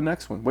wait for the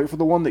next one. Wait for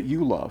the one that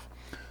you love.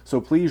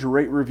 So please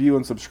rate, review,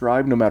 and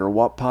subscribe no matter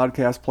what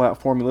podcast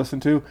platform you listen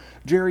to.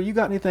 Jerry, you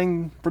got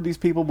anything for these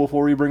people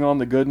before we bring on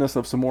the goodness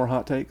of some more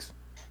hot takes?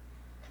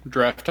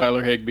 Draft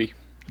Tyler Higbee.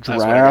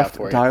 draft,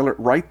 dialer.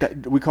 Write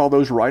that. We call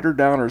those writer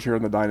downers here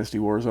in the Dynasty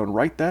Warzone.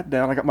 Write that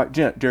down. I got my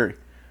Jerry.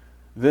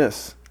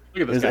 This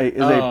is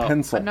a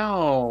pencil.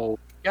 No,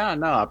 yeah,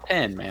 no, a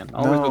pen, man.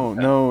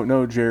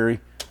 No, Jerry.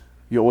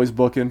 You always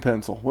book in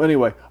pencil. Well,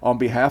 anyway, on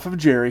behalf of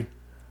Jerry,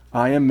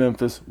 I am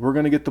Memphis. We're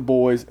going to get the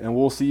boys, and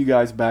we'll see you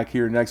guys back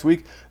here next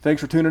week. Thanks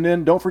for tuning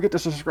in. Don't forget to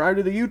subscribe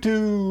to the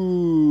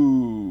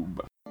YouTube.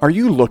 Are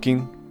you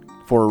looking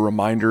for a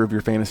reminder of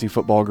your fantasy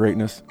football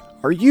greatness?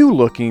 Are you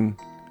looking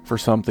for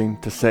something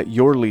to set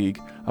your league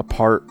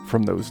apart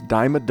from those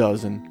dime a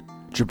dozen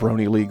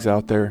jabroni leagues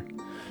out there?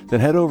 Then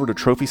head over to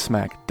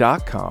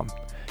TrophySmack.com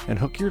and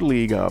hook your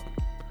league up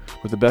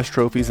with the best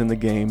trophies in the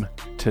game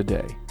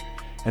today.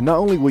 And not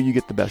only will you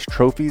get the best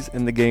trophies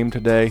in the game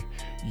today,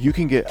 you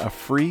can get a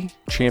free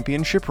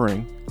championship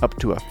ring up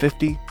to a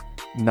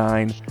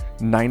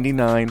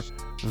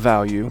 $59.99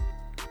 value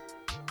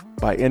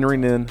by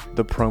entering in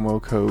the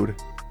promo code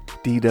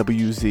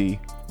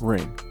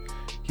DWZRing.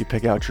 You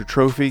pick out your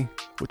trophy.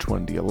 Which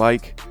one do you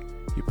like?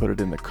 You put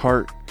it in the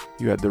cart.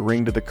 You add the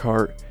ring to the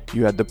cart.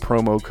 You add the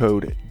promo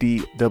code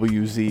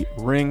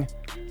DWZRing.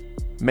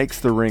 Makes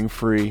the ring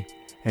free,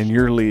 and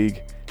your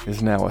league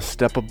is now a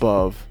step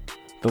above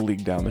the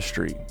league down the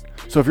street.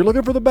 So if you're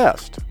looking for the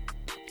best,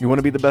 you want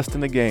to be the best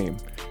in the game,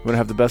 you want to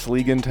have the best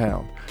league in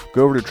town,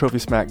 go over to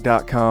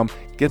TrophySmack.com,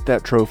 get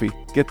that trophy,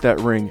 get that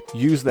ring,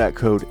 use that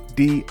code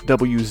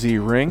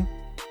DWZRing,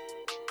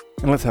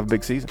 and let's have a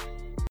big season.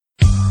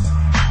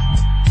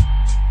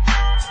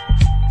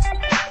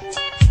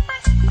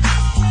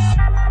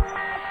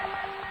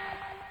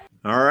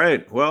 All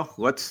right. Well,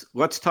 let's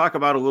talk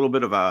about a little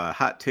bit of a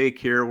hot take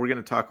here. We're going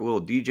to talk a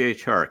little DJ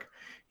Chark.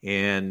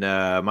 And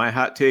my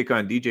hot take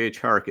on DJ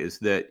Chark is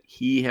that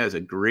he has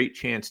a great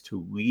chance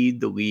to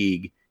lead the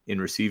league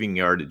in receiving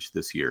yardage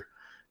this year.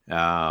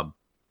 And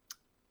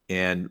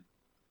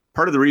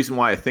part of the reason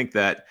why I think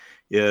that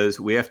is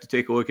we have to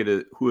take a look at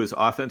who his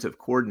offensive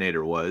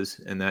coordinator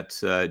was, and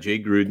that's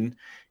Jay Gruden.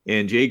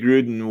 And Jay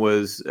Gruden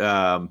was,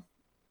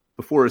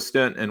 before his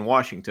stint in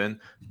Washington,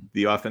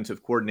 the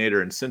offensive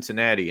coordinator in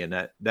Cincinnati. And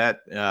that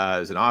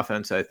is an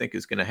offense I think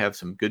is going to have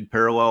some good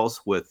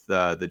parallels with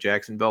the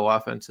Jacksonville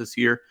offense this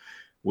year,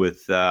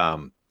 with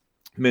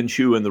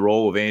Minshew in the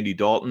role of Andy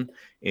Dalton.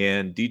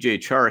 And DJ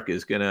Chark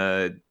is going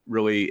to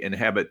really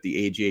inhabit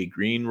the A.J.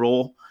 Green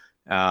role.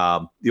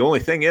 The only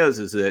thing is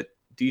that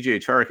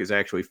DJ Chark is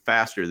actually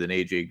faster than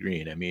A.J.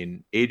 Green. I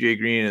mean, A.J.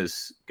 Green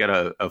has got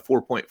a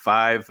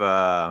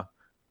 4.5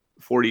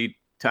 40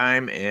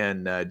 time,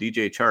 and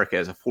DJ Chark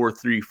has a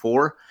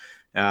 4.34.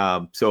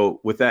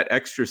 So with that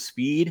extra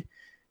speed,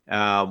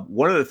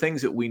 one of the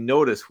things that we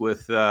noticed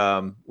with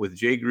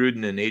Jay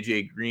Gruden and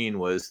AJ Green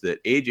was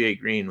that AJ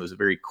Green was a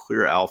very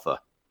clear alpha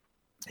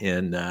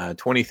in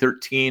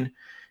 2013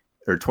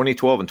 or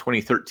 2012 and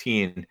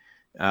 2013.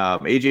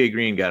 AJ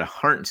Green got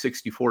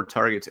 164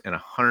 targets and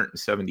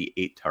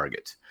 178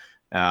 targets.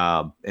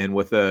 And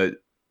with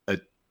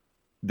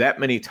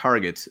that many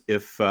targets,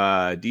 if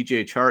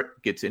DJ Chark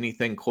gets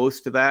anything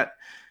close to that,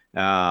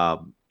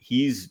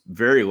 he's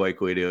very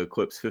likely to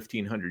eclipse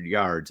 1,500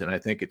 yards. And I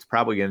think it's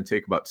probably going to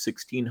take about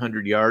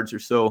 1,600 yards or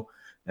so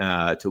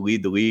to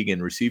lead the league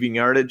in receiving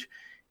yardage.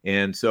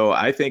 And so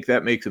I think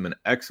that makes him an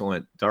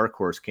excellent dark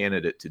horse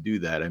candidate to do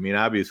that. I mean,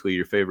 obviously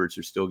your favorites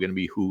are still going to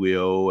be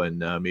Julio and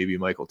maybe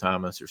Michael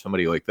Thomas or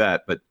somebody like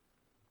that. But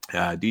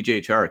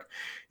DJ Chark,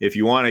 if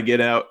you want to get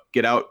out,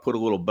 put a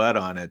little bet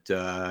on it.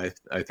 I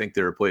think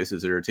there are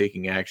places that are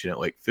taking action at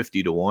like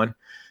 50-1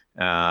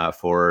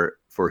 for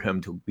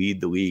him to lead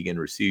the league in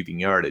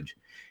receiving yardage.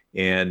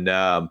 And,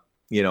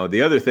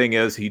 the other thing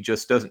is he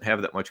just doesn't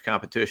have that much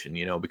competition,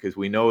 because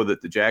we know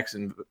that the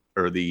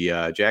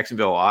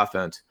Jacksonville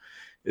offense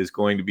is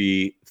going to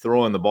be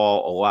throwing the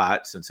ball a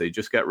lot since they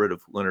just got rid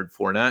of Leonard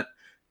Fournette.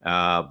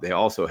 They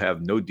also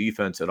have no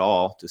defense at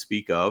all to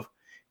speak of.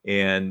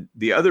 And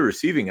the other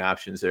receiving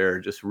options there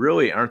just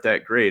really aren't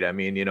that great. I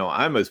mean,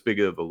 I'm as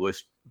big of a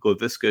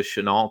Laviska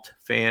Shenault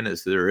fan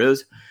as there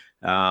is.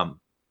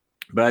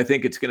 But I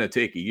think it's going to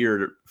take a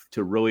year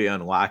to really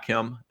unlock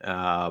him,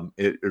 or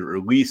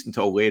at least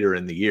until later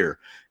in the year.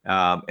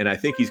 And I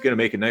think he's going to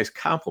make a nice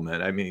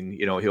compliment. I mean,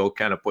 he'll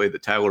kind of play the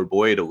Tyler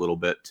Boyd a little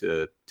bit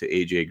to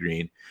AJ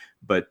Green,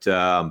 but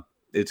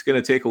it's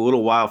going to take a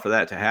little while for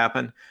that to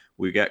happen.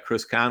 We've got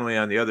Chris Conley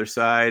on the other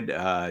side.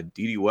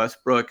 Dede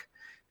Westbrook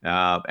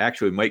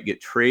actually might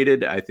get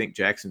traded. I think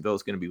Jacksonville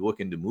is going to be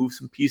looking to move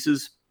some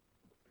pieces,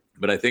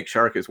 but I think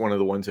Chark is one of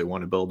the ones they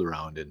want to build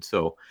around. And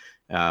so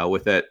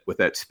with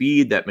that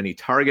speed, that many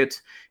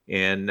targets,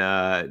 and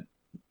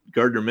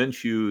Gardner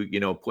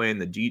Minshew, playing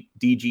the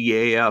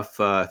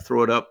DGAF,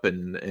 throw it up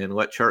and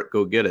let Chark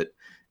go get it,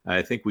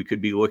 I think we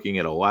could be looking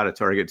at a lot of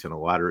targets and a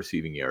lot of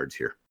receiving yards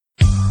here.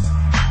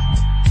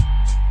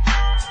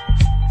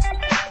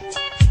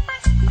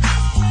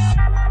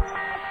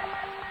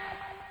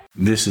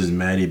 This is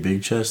Matty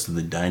Big Chest of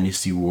the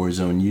Dynasty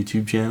WarZone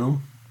YouTube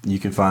channel. You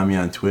can find me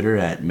on Twitter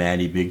at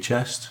Matty Big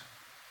Chest.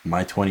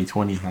 My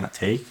 2020 hot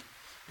take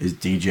is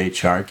DJ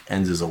Chark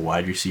ends as a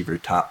wide receiver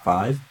top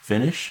 5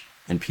 finish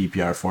in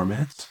PPR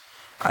formats.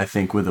 I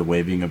think with the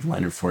waiving of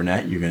Leonard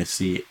Fournette, you're going to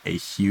see a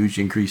huge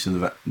increase in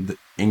the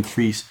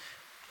increase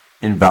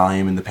in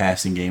volume in the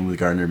passing game with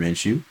Gardner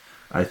Minshew.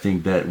 I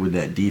think that with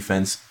that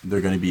defense,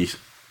 they're going to be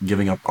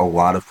giving up a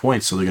lot of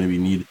points, so they're going to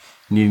be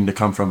needing to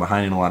come from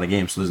behind in a lot of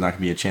games, so there's not going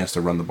to be a chance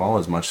to run the ball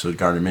as much, so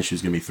Gardner Minshew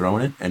is going to be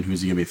throwing it, and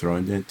who's he going to be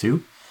throwing it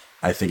to?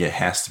 I think it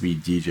has to be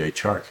DJ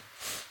Chark.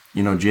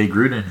 Jay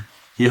Gruden,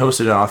 he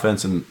hosted an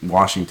offense in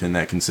Washington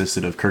that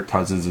consisted of Kirk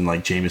Cousins and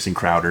like Jamison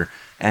Crowder,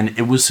 and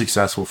it was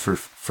successful for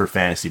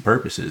fantasy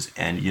purposes.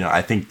 And,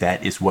 I think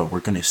that is what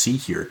we're going to see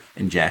here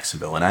in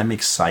Jacksonville, and I'm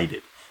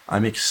excited.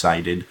 I'm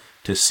excited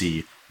to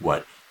see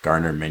what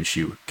Gardner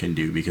Minshew can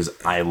do because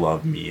I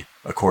love me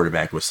a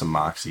quarterback with some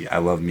moxie. I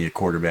love me a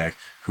quarterback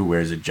who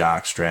wears a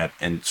jock strap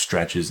and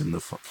stretches in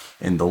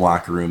the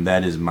locker room.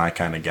 That is my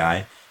kind of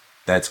guy.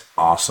 That's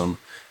awesome.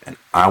 And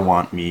I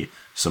want me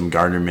some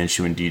Gardner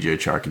Minshew and DJ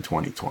Chark in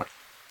 2020.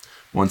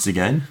 Once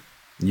again,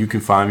 you can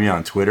find me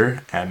on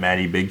Twitter at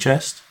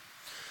MattyBigChest.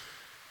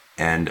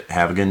 And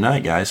have a good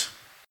night, guys.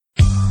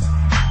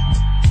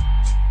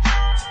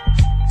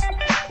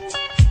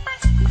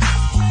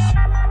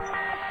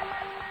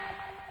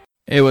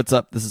 Hey, what's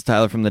up? This is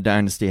Tyler from the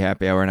Dynasty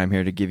Happy Hour, and I'm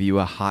here to give you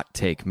a hot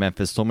take.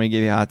 Memphis told me to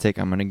give you a hot take.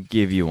 I'm going to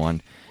give you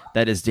one.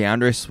 That is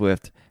DeAndre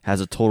Swift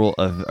has a total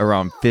of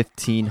around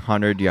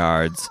 1,500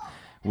 yards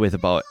with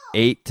about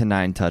 8 to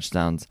 9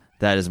 touchdowns.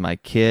 That is my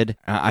kid.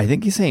 I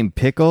think he's saying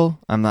pickle.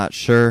 I'm not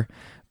sure.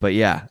 But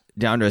yeah,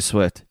 DeAndre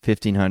Swift,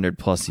 1,500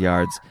 plus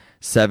yards,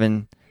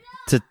 7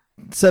 to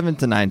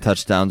 9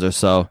 touchdowns or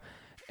so.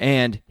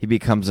 And he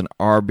becomes an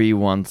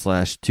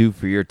RB1/2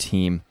 for your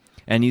team.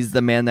 And he's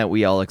the man that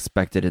we all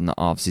expected in the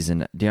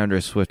offseason.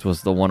 DeAndre Swift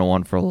was the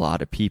 101 for a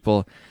lot of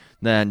people.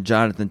 Then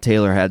Jonathan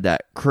Taylor had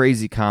that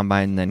crazy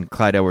combine. And then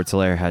Clyde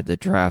Edwards-Helaire had the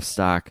draft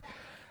stock.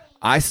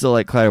 I still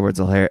like Clyde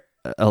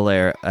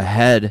Edwards-Helaire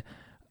ahead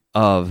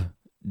of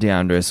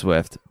DeAndre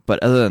Swift.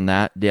 But other than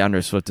that,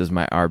 DeAndre Swift is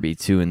my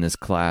RB2 in this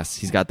class.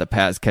 He's got the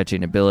pass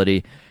catching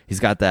ability. He's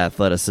got the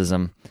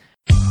athleticism.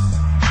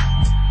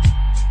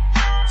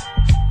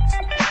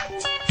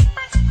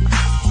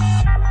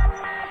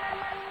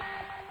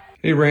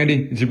 Hey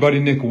Randy, it's your buddy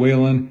Nick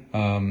Whalen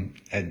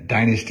at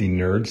Dynasty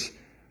Nerds.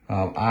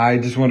 I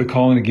just want to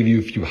call in and give you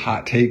a few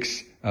hot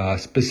takes,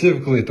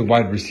 specifically at the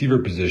wide receiver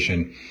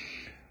position.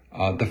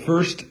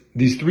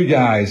 These three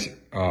guys,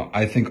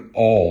 I think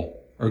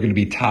all are going to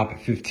be top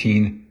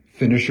 15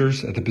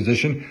 finishers at the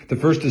position. The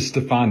first is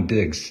Stephon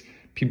Diggs.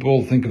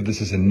 People think of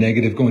this as a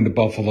negative going to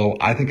Buffalo.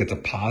 I think it's a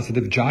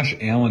positive. Josh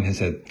Allen has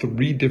had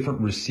 3 different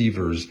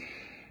receivers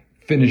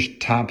finish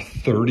top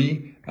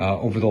 30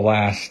 over the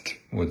last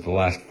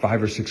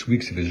 5 or 6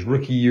 weeks of his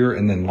rookie year.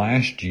 And then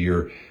last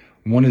year,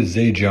 one is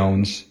Zay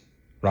Jones,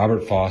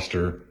 Robert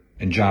Foster,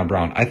 and John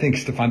Brown. I think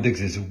Stephon Diggs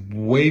is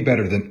way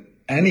better than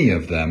any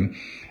of them.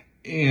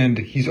 And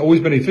he's always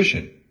been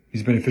efficient.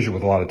 He's been efficient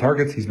with a lot of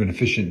targets. He's been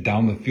efficient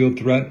down the field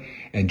threat.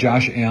 And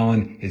Josh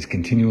Allen is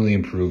continually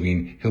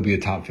improving. He'll be a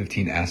top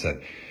 15 asset.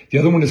 The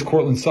other one is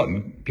Courtland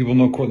Sutton. People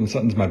know Courtland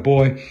Sutton's my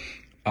boy.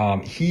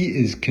 He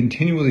is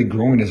continually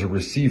growing as a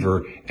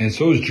receiver, and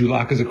so is Drew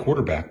Lock as a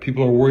quarterback.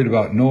 People are worried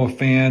about Noah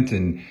Fant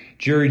and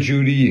Jerry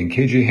Jeudy and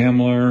KJ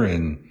Hamler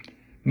and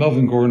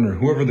Melvin Gordon or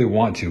whoever they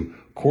want to.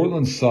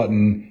 Courtland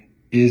Sutton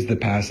is the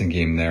passing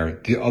game there.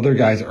 The other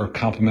guys are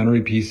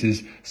complementary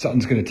pieces.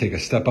 Sutton's going to take a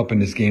step up in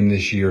this game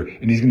this year,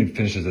 and he's going to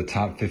finish as a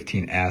top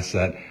 15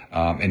 asset,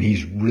 and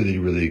he's really,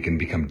 really going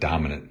to become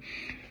dominant.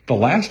 The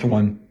last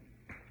one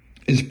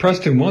is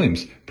Preston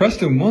Williams.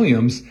 Preston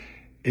Williams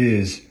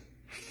is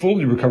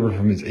fully recovered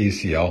from his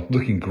ACL,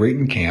 looking great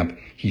in camp.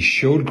 He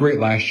showed great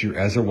last year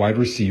as a wide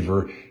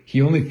receiver.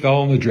 He only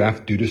fell in the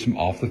draft due to some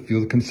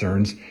off-the-field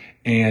concerns,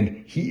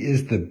 and he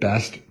is the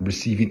best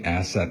receiving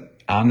asset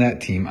on that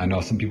team. I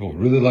know some people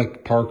really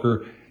like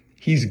Parker.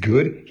 He's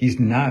good. He's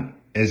not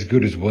as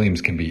good as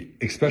Williams can be,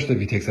 especially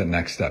if he takes that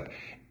next step.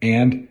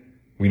 And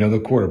we know the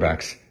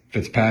quarterbacks,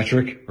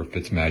 Fitzpatrick or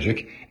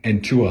Fitzmagic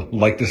and Tua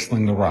like to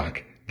sling the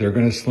rock. They're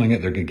going to sling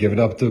it. They're going to give it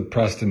up to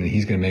Preston, and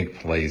he's going to make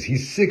plays.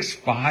 He's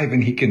 6'5",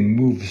 and he can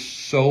move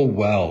so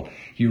well.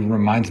 He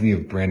reminds me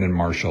of Brandon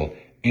Marshall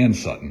and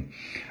Sutton.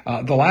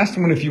 The last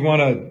one, if you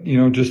want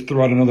to, just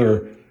throw out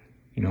another,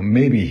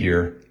 maybe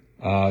here,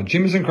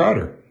 Jamison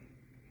Crowder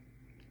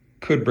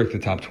could break the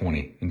top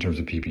 20 in terms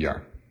of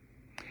PPR.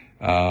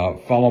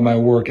 Follow my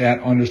work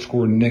at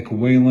 _Nick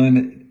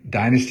Whalen,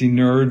 Dynasty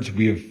Nerds.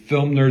 We have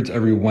Film Nerds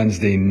every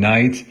Wednesday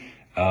night.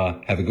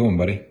 Have a good one,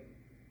 buddy.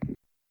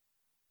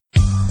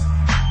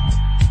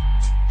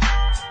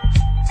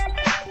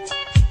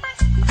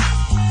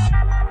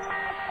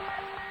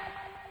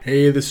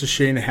 Hey, this is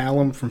Shane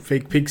Hallam from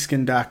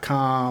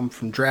FakePigskin.com,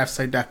 from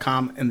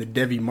DraftSite.com, and the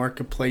Devy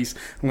Marketplace.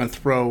 I'm going to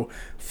throw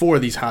 4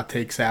 of these hot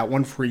takes out,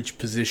 one for each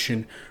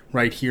position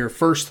right here.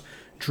 First,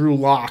 Drew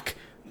Lock,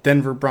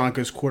 Denver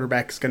Broncos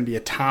quarterback, is going to be a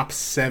top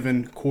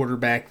 7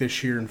 quarterback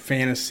this year in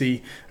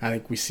fantasy. I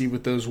think we see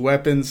with those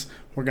weapons,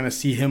 we're going to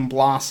see him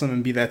blossom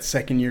and be that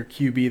second-year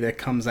QB that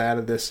comes out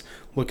of this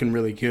looking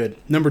really good.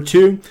 Number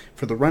 2,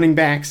 for the running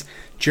backs,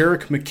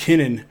 Jerick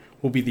McKinnon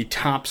will be the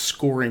top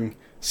scoring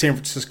San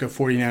Francisco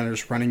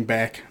 49ers running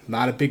back.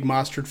 Not a big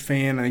Mostert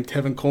fan. I think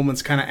Tevin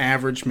Coleman's kind of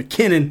average.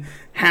 McKinnon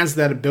has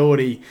that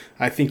ability.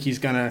 I think he's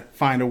going to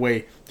find a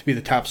way to be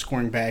the top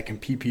scoring back in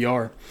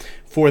PPR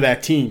for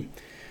that team.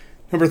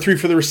 Number 3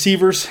 for the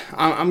receivers,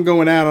 I'm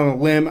going out on a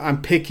limb.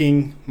 I'm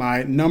picking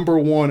my number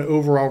 1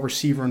 overall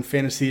receiver in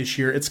fantasy this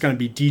year. It's going to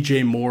be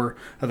DJ Moore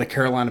of the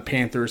Carolina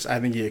Panthers.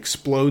 I think he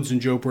explodes in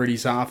Joe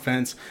Brady's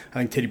offense. I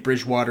think Teddy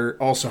Bridgewater,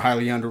 also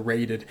highly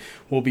underrated,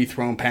 will be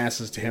throwing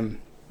passes to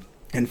him.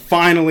 And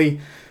finally,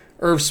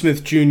 Irv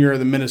Smith Jr. of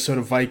the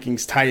Minnesota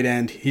Vikings tight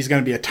end. He's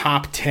going to be a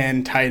top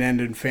 10 tight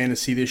end in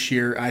fantasy this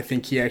year. I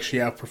think he actually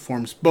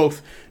outperforms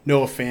both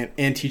Noah Fant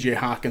and TJ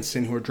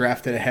Hawkinson, who were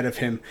drafted ahead of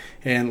him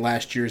in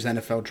last year's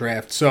NFL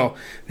draft. So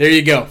there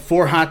you go.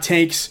 4 hot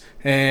takes,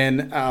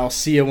 and I'll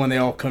see you when they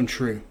all come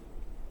true.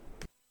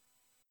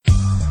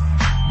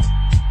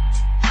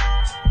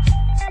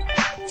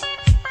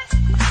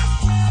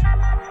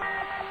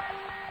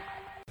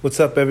 What's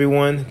up,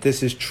 everyone?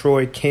 This is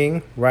Troy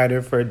King,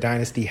 writer for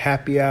Dynasty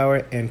Happy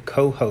Hour and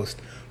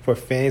co-host for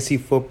Fantasy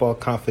Football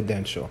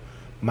Confidential.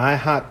 My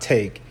hot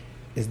take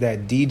is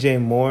that DJ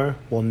Moore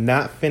will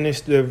not finish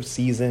the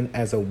season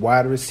as a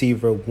wide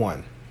receiver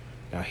 1.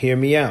 Now, hear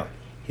me out.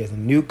 He has a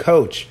new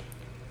coach,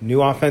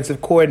 new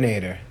offensive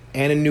coordinator,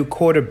 and a new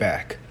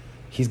quarterback.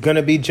 He's going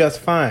to be just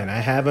fine.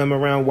 I have him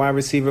around wide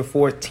receiver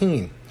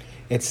 14.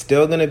 It's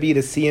still going to be the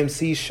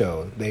CMC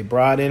show. They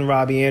brought in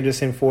Robbie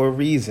Anderson for a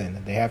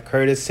reason. They have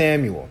Curtis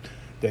Samuel.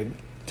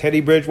 Teddy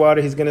Bridgewater,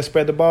 he's going to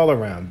spread the ball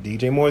around.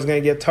 DJ Moore's going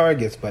to get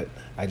targets, but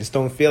I just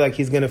don't feel like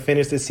he's going to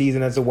finish the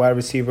season as a wide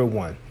receiver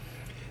 1.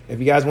 If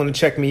you guys want to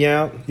check me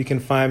out, you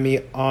can find me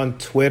on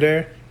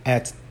Twitter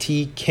at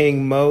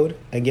TKingMode.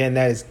 Again,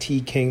 that is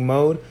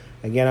TKingMode.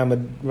 Again, I'm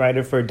a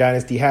writer for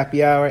Dynasty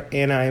Happy Hour,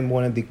 and I am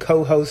one of the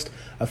co-hosts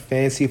of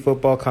Fantasy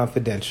Football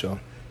Confidential.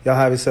 Y'all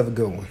have yourself a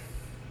good one.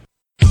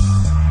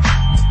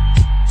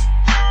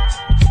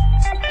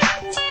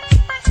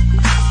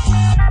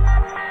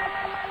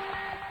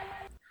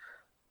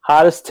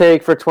 Hottest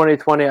take for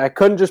 2020. I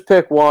couldn't just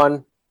pick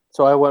one,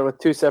 so I went with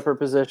 2 separate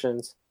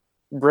positions.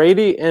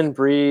 Brady and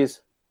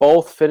Breeze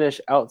both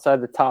finish outside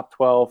the top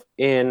 12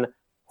 in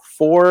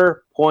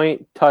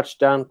 4-point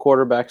touchdown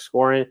quarterback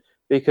scoring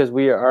because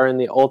we are in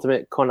the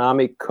ultimate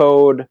Konami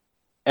code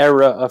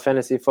era of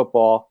fantasy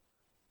football.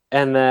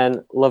 And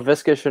then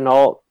LaVisca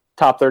Chenault,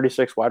 top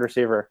 36 wide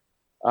receiver.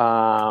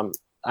 I'm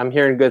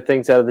hearing good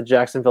things out of the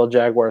Jacksonville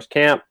Jaguars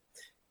camp.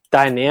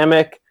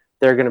 Dynamic.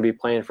 They're going to be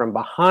playing from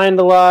behind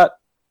a lot.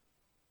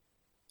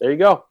 There you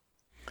go.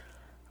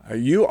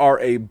 You are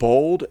a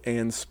bold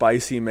and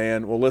spicy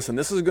man. Well, listen,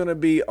 this is going to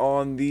be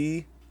on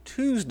the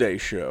Tuesday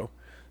show,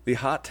 the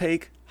Hot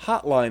Take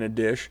Hotline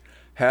edition.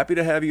 Happy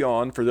to have you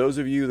on. For those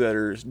of you that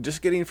are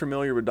just getting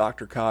familiar with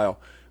Dr. Kyle,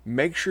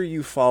 make sure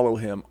you follow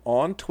him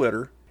on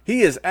Twitter.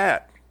 He is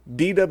at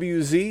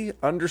DWZ_Dr.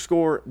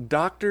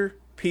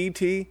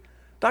 PT.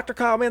 Dr.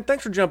 Kyle, man,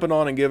 thanks for jumping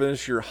on and giving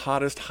us your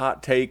hottest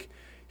hot take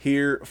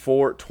here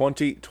for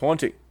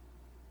 2020.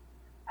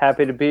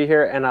 Happy to be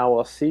here, and I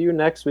will see you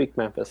next week,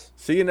 Memphis.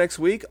 See you next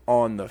week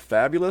on the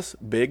Fabulous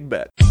Big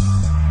Bet.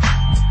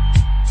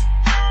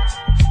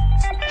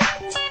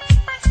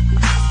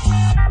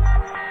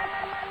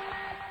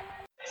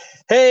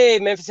 Hey,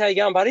 Memphis, how you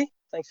going, buddy?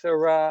 Thanks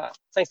for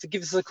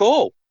giving us a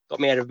call.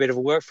 Got me out of a bit of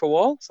work for a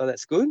while, so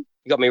that's good.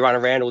 You got me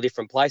running around all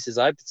different places,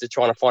 though, to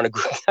trying to find a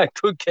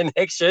good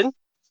connection.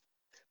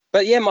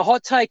 But yeah, my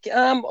hot take.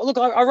 Look,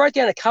 I wrote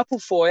down a couple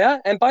for you,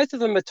 and both of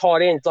them are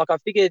tight ends. Like I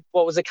figured,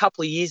 what was a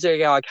couple of years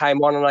ago, I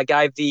came on and I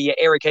gave the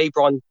Eric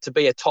Ebron to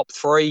be a top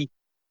 3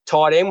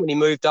 tight end when he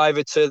moved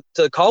over to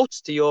the Colts,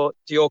 to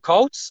your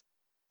Colts,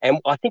 and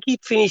I think he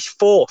finished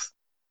 4th.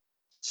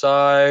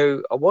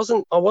 So I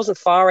wasn't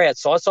far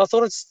outside. So I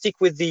thought I'd stick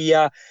with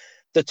the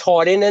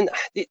tight end, and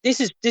this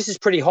is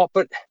pretty hot.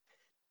 But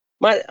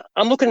mate,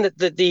 I'm looking at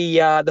the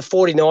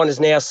 49ers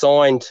now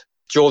signed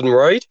Jordan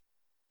Reed.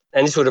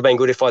 And this would have been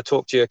good if I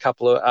talked to you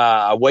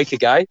a week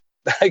ago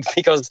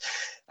because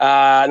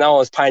no one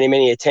was paying him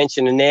any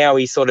attention. And now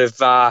he sort of,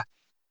 I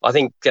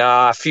think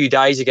a few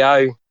days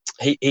ago,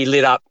 he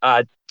lit up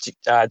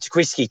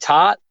Jaquiski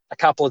Tart a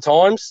couple of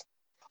times.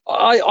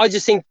 I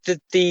just think that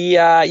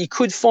you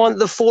could find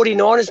the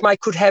 49ers, mate,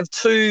 could have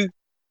 2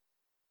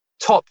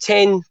 top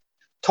 10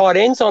 tight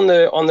ends on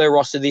their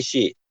roster this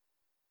year.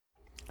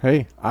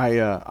 Hey,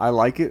 I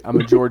like it. I'm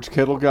a George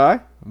Kittle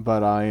guy,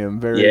 but I am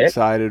very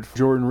excited for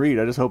Jordan Reed.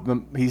 I just hope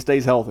he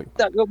stays healthy.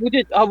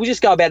 We'll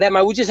just go about that,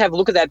 mate. We'll just have a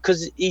look at that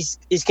because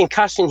his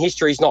concussion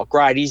history is not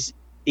great. He's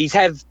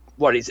had,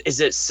 what is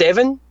it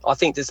 7? I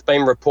think that's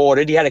been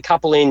reported. He had a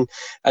couple in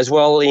as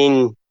well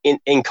in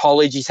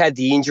college. He's had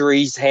the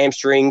injuries,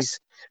 hamstrings,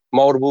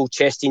 multiple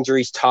chest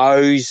injuries,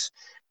 toes,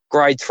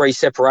 grade 3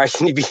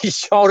 separation of his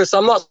shoulder. So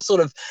I'm not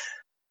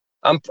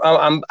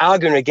I'm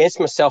arguing against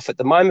myself at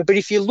the moment. But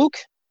if you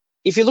look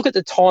at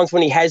the times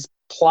when he has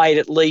played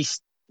at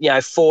least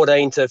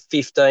 14 to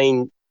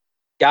 15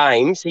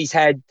 games, he's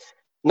had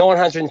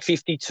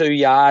 952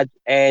 yards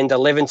and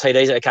 11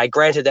 TDs. Okay,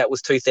 granted that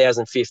was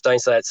 2015,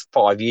 so that's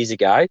 5 years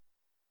ago.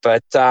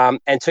 But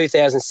and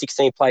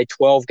 2016 played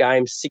 12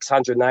 games,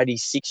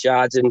 686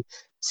 yards and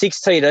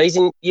 6 TDs.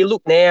 And you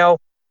look now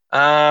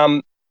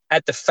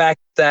at the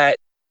fact that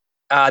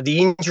the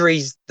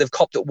injuries they've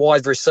copped at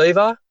wide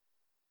receiver.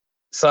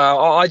 So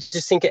I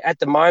just think at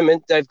the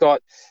moment they've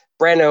got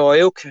Brandon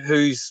Oilk,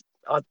 who's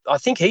I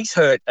think he's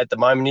hurt at the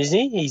moment, isn't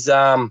he? He's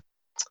a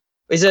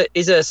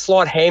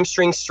slight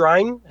hamstring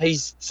strain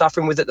he's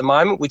suffering with at the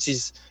moment, which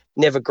is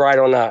never great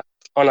on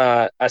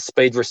a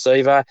speed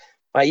receiver.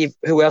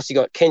 Who else you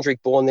got?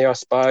 Kendrick Bourne there, I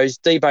suppose.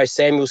 Deebo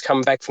Samuel's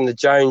coming back from the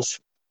Jones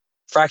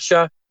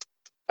fracture.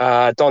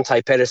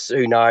 Dante Pettis,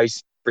 who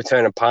knows,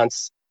 returning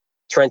punts.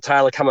 Trent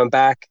Taylor coming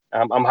back.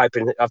 I'm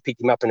hoping I've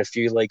picked him up in a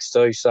few leagues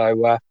too.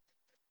 So,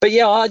 but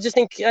yeah, I just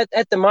think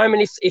at the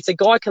moment, if the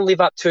guy can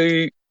live up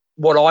to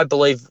what I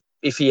believe,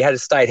 if he had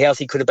stayed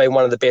healthy, could have been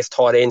one of the best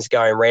tight ends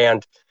going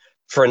around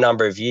for a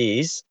number of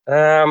years.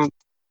 I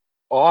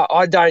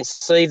don't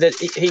see that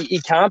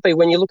he can't be.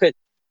 When you look at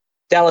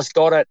Dallas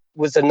Goedert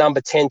was the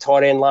number 10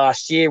 tight end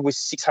last year with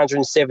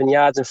 607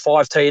 yards and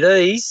 5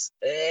 TDs.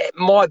 It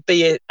might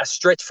be a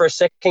stretch for a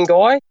second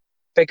guy,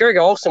 but Greg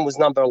Olsen was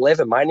number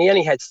 11, mate, and he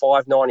only had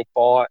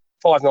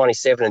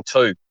 597 and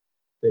 2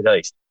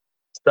 TDs.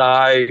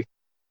 So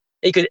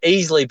he could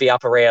easily be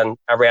up around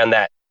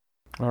that.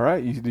 All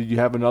right. Did you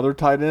have another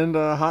tight end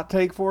hot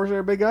take for us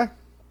there, big guy?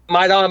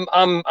 Mate, I'm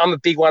a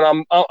big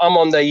one. I'm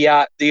on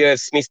the Irv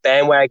Smith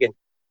bandwagon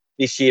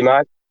this year,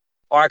 mate.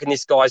 I reckon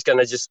this guy's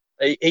going to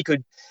he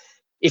could,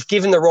 if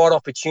given the right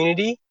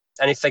opportunity,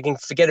 and if they can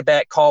forget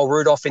about Kyle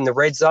Rudolph in the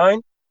red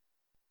zone,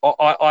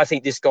 I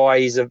think this guy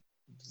is a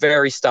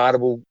very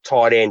startable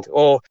tight end.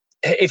 Or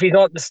if he's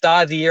not at the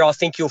start of the year, I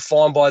think you'll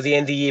find by the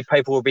end of the year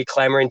people will be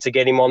clamouring to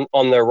get him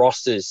on their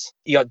rosters.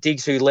 You got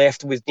Diggs, who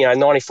left with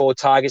 94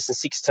 targets and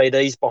 6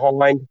 TDs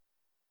behind.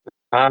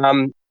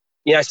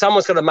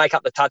 Someone's got to make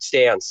up the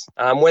touchdowns.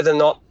 Whether or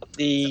not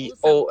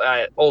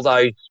all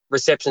those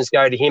receptions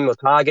go to him or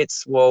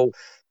targets, well,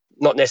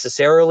 not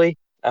necessarily.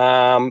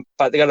 But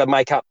they've got to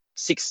make up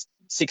six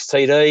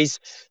TDs.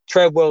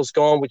 Treadwell's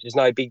gone, which is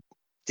no big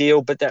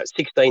deal, but that's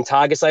 16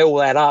 targets. They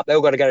all add up. They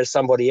all got to go to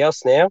somebody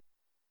else now.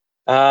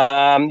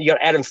 You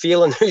got Adam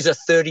Thielen, who's a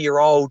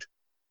 30-year-old,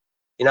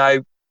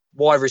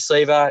 wide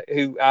receiver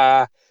who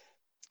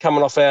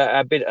coming off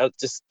a bit of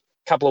just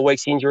a couple of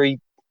weeks injury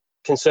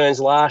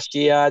concerns last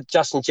year.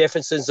 Justin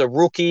Jefferson's a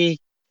rookie.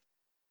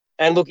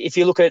 And look, if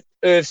you look at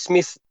Irv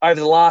Smith over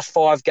the last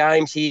 5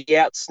 games, he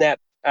outsnapped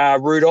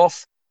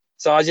Rudolph.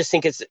 So I just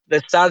think they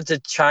started to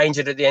change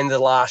it at the end of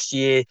the last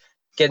year,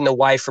 getting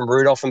away from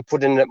Rudolph and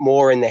putting it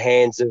more in the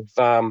hands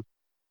of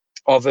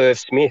Irv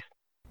Smith.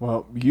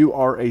 Well, you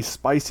are a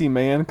spicy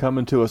man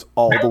coming to us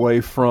all the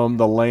way from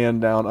the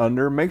land down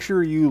under. Make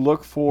sure you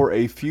look for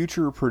a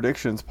future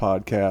predictions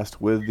podcast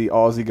with the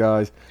Aussie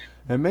guys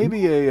and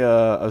maybe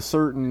a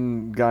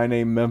certain guy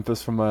named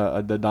Memphis from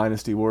the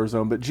Dynasty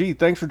WarZone. But, gee,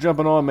 thanks for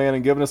jumping on, man,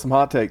 and giving us some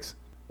hot takes.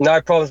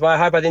 No problems, mate. I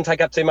hope I didn't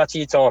take up too much of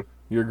your time.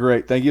 You're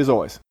great. Thank you as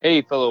always.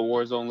 Hey, fellow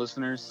WarZone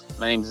listeners.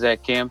 My name's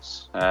Zach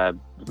Camps. I'm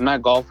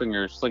not golfing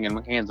or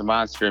slinging hands of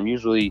monster. I'm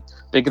usually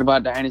thinking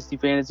about Dynasty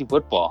fantasy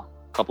football.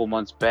 A couple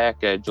months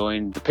back, I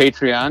joined the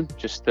Patreon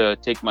just to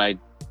take my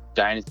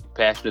Dynasty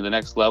passion to the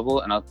next level.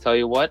 And I'll tell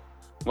you what,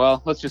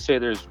 well, let's just say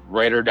there's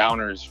writer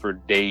downers for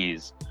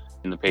days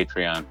in the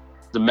Patreon.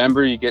 As a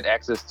member, you get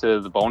access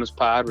to the bonus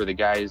pod where the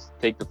guys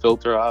take the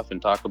filter off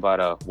and talk about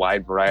a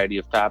wide variety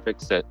of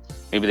topics that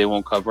maybe they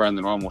won't cover on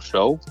the normal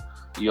show.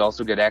 You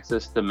also get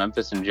access to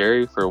Memphis and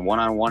Jerry for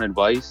one-on-one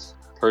advice,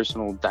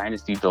 personal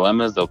Dynasty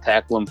dilemmas. They'll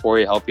tackle them for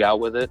you, help you out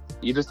with it.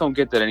 You just don't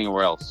get that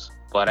anywhere else.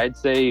 But I'd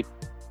say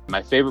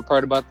my favorite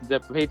part about the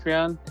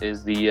Patreon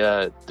is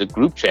the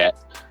group chat.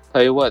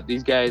 Tell you what,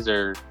 these guys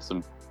are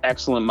some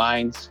excellent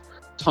minds.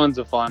 Tons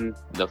of fun.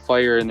 The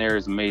fire in there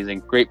is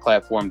amazing. Great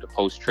platform to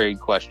post trade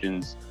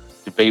questions,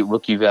 debate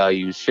rookie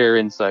values, share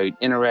insight,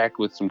 interact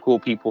with some cool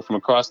people from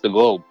across the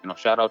globe.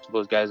 Shout out to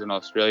those guys in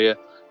Australia.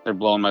 They're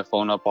blowing my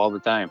phone up all the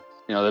time.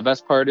 The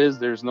best part is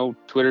there's no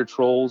Twitter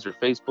trolls or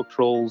Facebook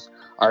trolls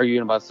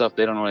arguing about stuff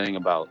they don't know anything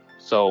about.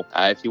 So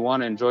if you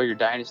want to enjoy your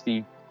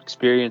Dynasty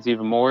experience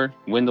even more,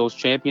 win those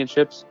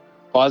championships,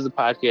 pause the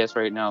podcast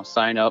right now,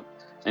 sign up,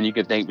 and you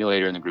can thank me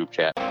later in the group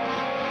chat.